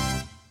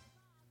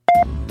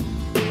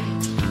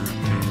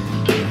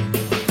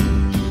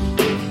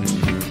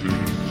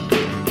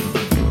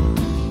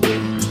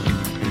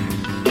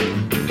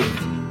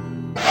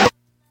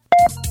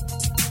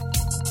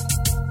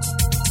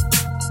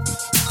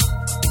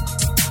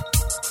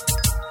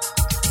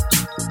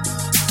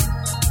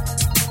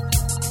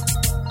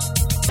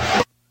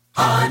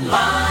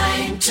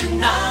 Online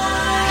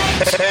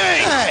tonight.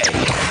 Hey,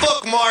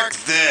 bookmark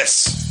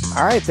this.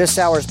 All right, this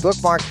hour's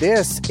bookmark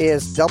this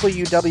is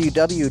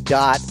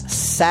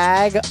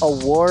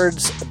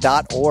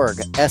www.sagawards.org,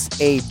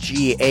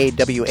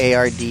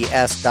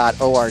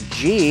 SAGAWARDS.org.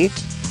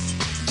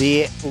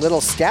 The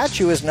little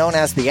statue is known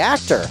as the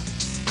Actor,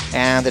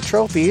 and the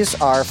trophies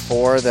are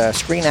for the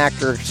Screen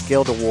Actors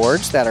Guild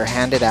Awards that are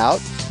handed out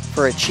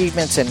for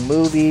achievements in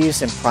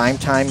movies and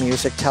primetime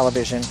music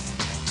television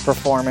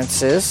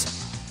performances.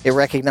 It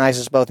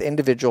recognizes both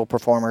individual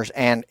performers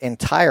and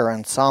entire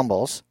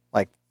ensembles,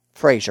 like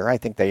Frasier, I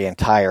think the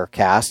entire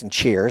cast, and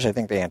Cheers, I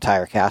think the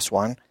entire cast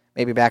won,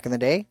 maybe back in the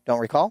day, don't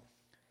recall.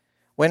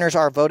 Winners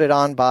are voted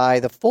on by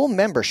the full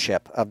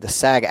membership of the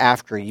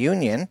SAG-AFTRA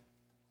Union.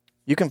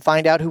 You can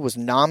find out who was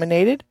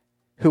nominated,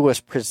 who was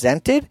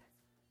presented.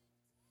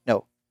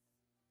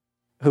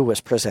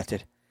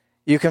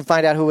 You can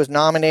find out who was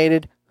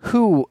nominated,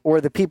 who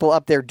were the people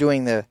up there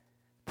doing the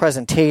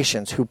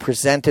presentations, who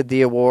presented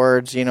the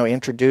awards,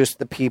 introduced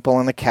the people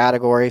in the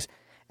categories.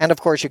 And,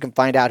 of course, you can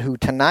find out who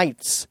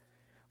tonight's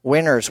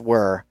winners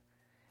were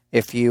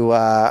if you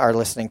are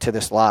listening to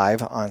this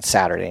live on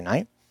Saturday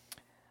night.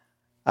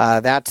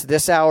 That's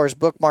this hour's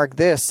bookmark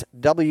this,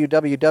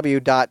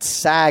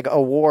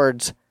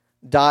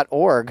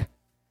 www.sagawards.org,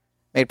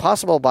 made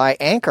possible by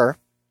Anchor.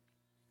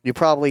 You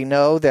probably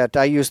know that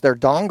I use their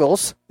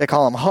dongles. They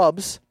call them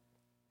hubs.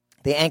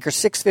 The Anchor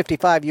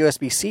 655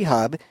 USB-C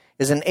hub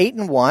is an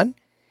 8-in-1.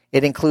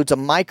 It includes a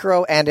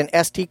micro and an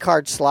SD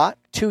card slot,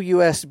 2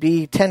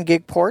 USB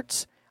 10-gig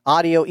ports,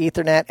 audio,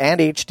 Ethernet,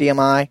 and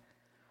HDMI,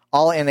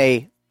 all in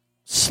a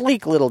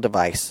sleek little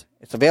device.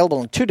 It's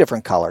available in 2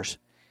 different colors.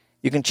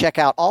 You can check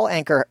out all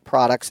Anchor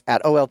products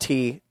at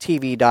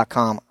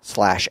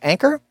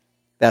olttv.com/anchor.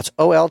 That's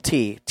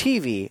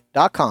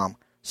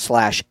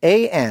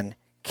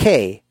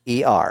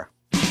olttv.com/ANKER.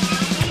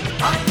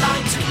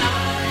 Online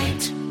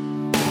tonight.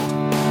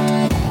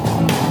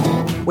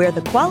 Where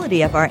the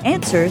quality of our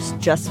answers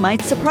just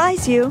might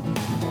surprise you.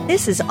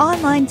 This is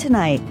Online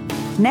Tonight.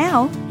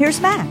 Now,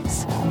 here's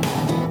Max.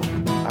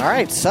 All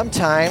right,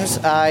 sometimes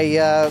I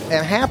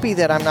am happy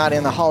that I'm not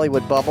in the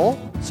Hollywood bubble,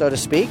 so to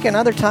speak, and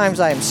other times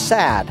I am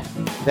sad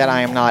that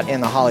I am not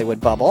in the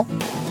Hollywood bubble.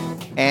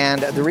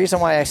 And the reason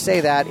why I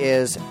say that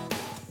is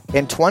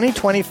in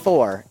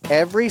 2024,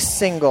 every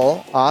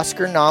single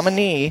Oscar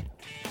nominee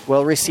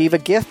will receive a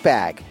gift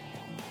bag.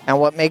 And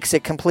what makes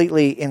it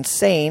completely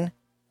insane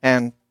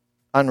and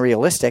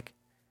unrealistic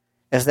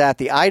is that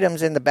the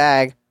items in the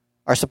bag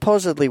are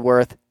supposedly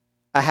worth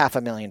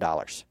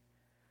 $500,000.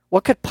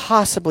 What could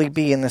possibly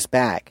be in this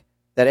bag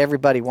that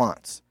everybody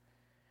wants?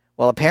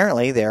 Well,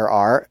 apparently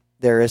there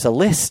is a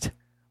list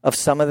of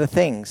some of the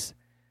things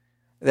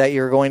that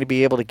you're going to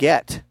be able to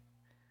get.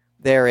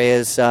 There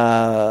is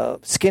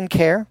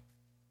skincare.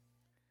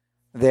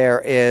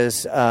 There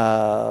is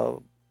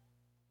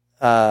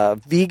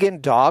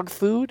vegan dog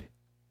food,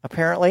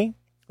 apparently.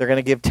 They're going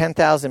to give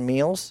 10,000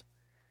 meals.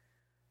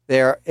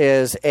 There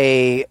is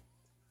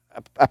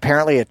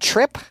apparently a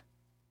trip,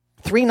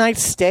 3-night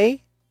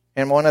stay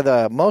in one of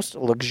the most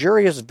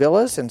luxurious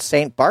villas in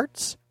St.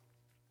 Bart's.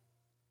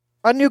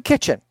 A new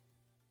kitchen.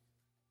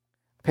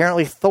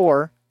 Apparently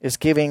Thor is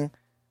giving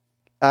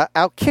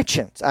out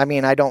kitchens. I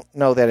mean, I don't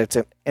know that it's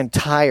an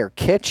entire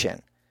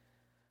kitchen,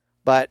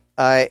 but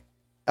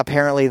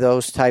apparently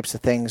those types of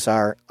things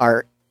are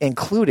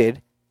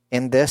included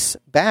in this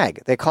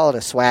bag. They call it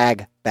a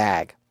swag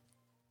bag.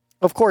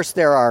 Of course,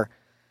 there are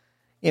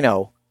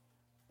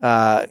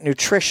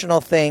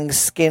nutritional things,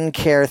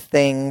 skincare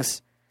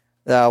things.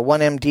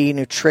 1MD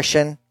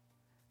Nutrition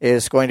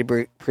is going to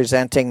be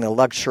presenting the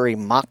luxury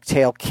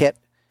mocktail kit,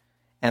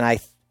 and I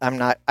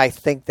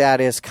think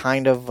that is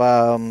kind of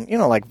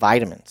like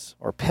vitamins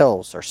or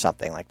pills or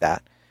something like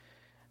that.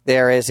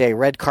 There is a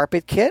red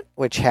carpet kit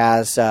which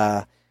has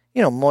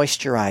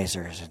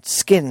moisturizers and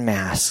skin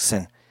masks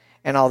and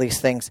all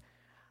these things.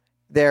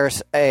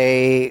 There's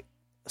a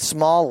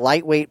small,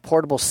 lightweight,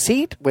 portable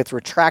seat with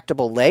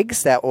retractable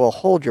legs that will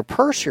hold your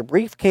purse, your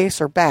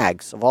briefcase, or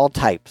bags of all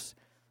types.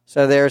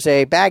 So there's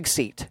a bag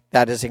seat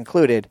that is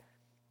included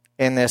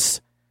in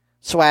this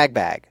swag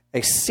bag.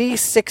 A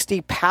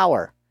C60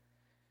 Power.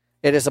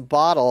 It is a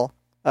bottle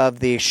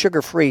of the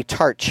sugar-free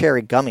tart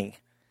cherry gummy.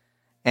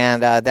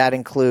 And that's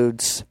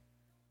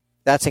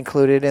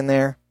included in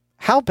there.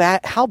 How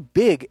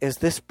big is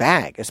this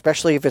bag?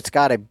 Especially if it's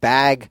got a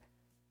bag,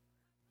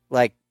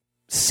 like,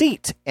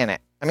 seat in it.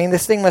 I mean,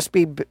 this thing must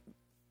be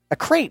a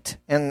crate.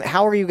 And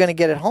how are you going to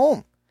get it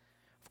home?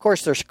 Of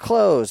course, there's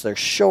clothes, there's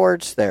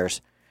shorts,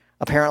 there's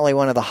apparently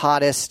one of the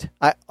hottest.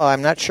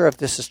 I'm not sure if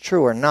this is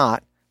true or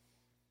not,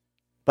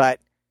 but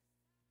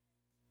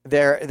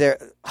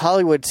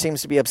Hollywood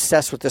seems to be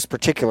obsessed with this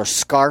particular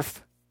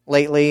scarf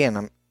lately,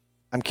 and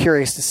I'm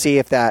curious to see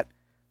if that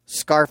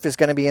scarf is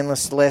going to be in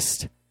this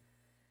list.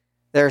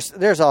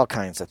 There's all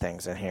kinds of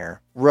things in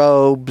here.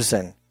 Robes,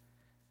 and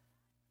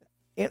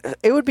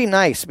it would be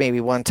nice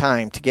maybe one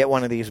time to get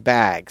one of these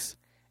bags.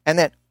 And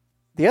then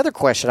the other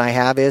question I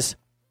have is,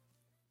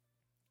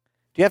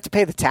 do you have to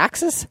pay the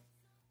taxes?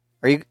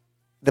 Are you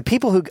the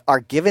people who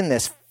are given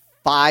this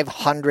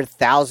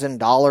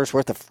 $500,000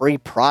 worth of free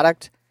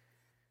product?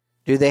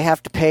 Do they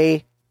have to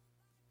pay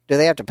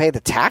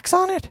the tax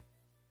on it?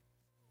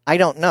 I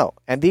don't know.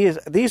 And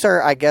these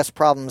are, I guess,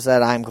 problems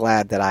that I'm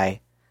glad that I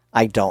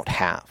don't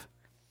have.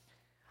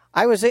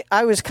 I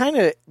was kind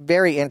of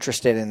very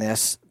interested in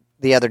this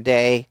the other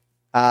day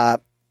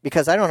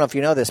because I don't know if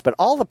you know this, but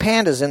all the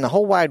pandas in the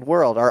whole wide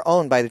world are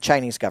owned by the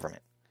Chinese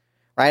government.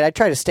 Right? I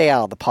try to stay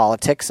out of the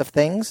politics of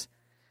things,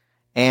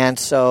 and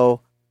so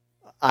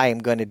I am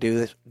going to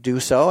do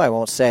so. I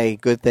won't say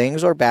good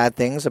things or bad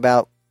things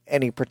about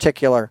any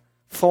particular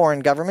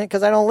foreign government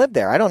because I don't live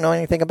there. I don't know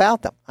anything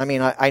about them. I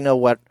mean, I know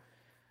what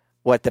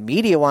the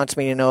media wants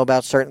me to know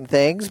about certain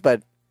things,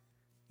 but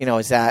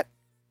is that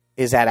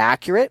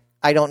accurate?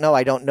 I don't know.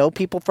 I don't know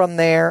people from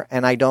there,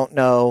 and I don't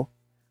know.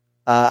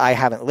 I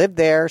haven't lived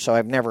there, so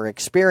I've never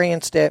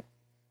experienced it.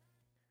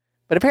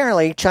 But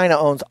apparently, China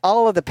owns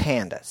all of the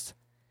pandas.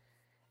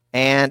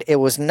 And it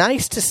was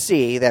nice to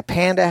see that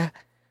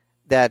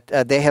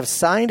they have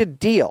signed a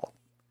deal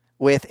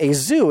with a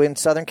zoo in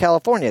Southern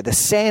California, the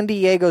San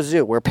Diego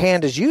Zoo, where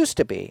pandas used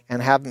to be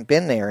and haven't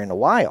been there in a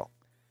while.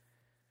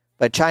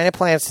 But China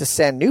plans to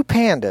send new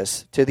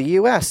pandas to the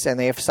U.S., and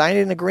they have signed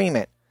an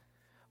agreement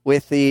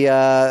with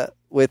the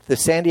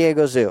San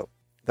Diego Zoo.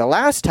 The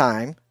last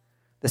time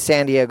the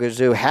San Diego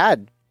Zoo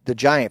had the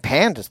giant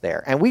pandas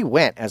there, and we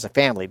went as a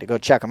family to go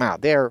check them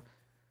out. They are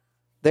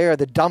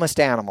the dumbest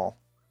animal.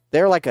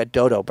 They're like a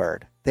dodo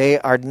bird. They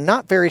are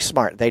not very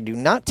smart. They do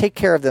not take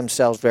care of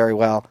themselves very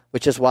well,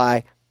 which is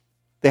why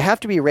they have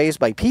to be raised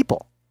by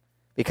people,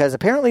 because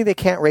apparently they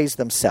can't raise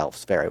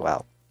themselves very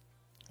well.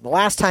 The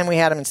last time we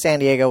had them in San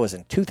Diego was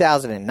in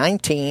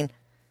 2019,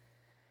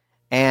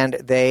 and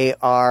they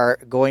are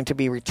going to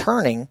be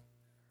returning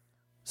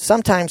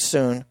sometime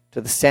soon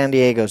to the San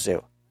Diego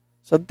Zoo.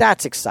 So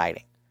that's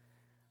exciting.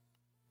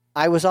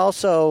 I was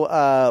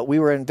also, we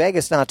were in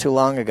Vegas not too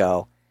long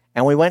ago,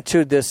 and we went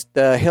to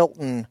the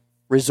Hilton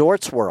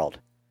Resorts World.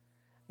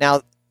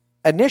 Now,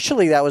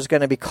 initially that was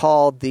going to be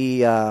called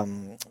the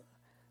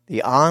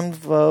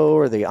Envo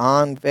or the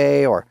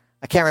Envy, or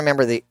I can't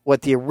remember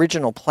what the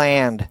original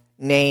planned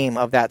name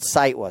of that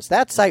site was.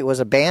 That site was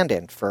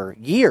abandoned for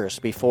years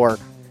before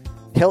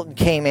Hilton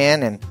came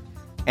in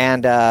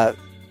and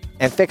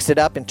fixed it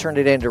up and turned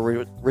it into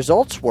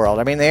Resorts World.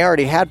 I mean, they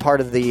already had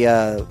part of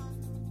the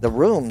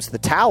rooms, the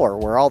tower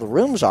where all the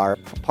rooms are,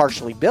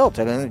 partially built,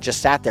 and then it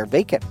just sat there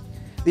vacant.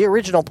 The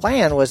original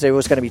plan was it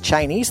was going to be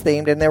Chinese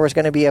themed, and there was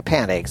going to be a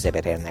panda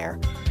exhibit in there.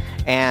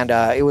 And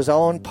it was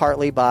owned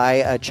partly by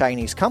a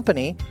Chinese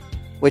company,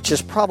 which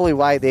is probably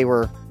why they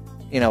were,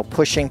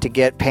 pushing to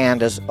get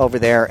pandas over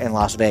there in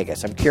Las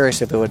Vegas. I'm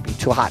curious if it would be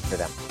too hot for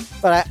them.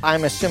 But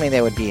I'm assuming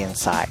they would be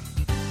inside.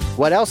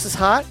 What else is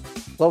hot?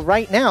 Well,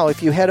 right now,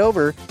 if you head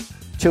over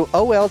to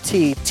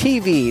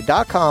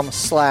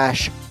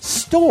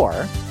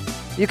olttv.com/store,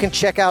 you can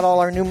check out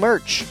all our new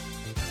merch.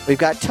 We've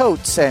got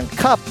totes and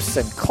cups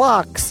and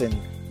clocks, and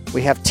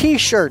we have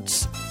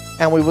T-shirts,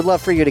 and we would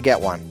love for you to get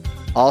one.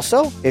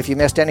 Also, if you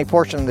missed any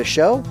portion of the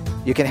show,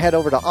 you can head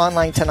over to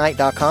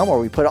onlinetonight.com where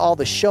we put all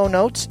the show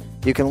notes.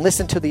 You can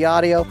listen to the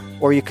audio,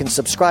 or you can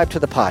subscribe to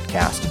the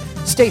podcast.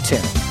 Stay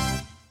tuned.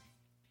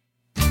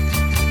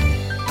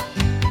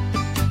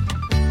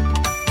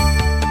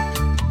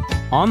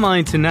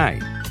 Online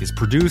Tonight is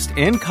produced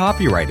and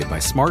copyrighted by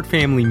Smart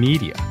Family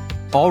Media.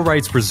 All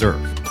rights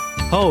reserved.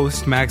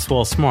 Host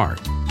Maxwell Smart.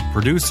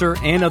 Producer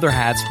and other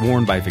hats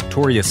worn by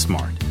Victoria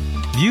Smart.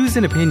 Views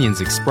and opinions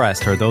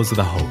expressed are those of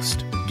the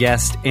host,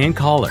 guest, and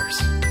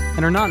callers,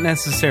 and are not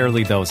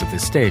necessarily those of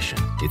this station,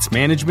 its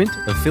management,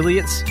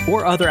 affiliates,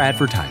 or other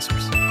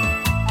advertisers.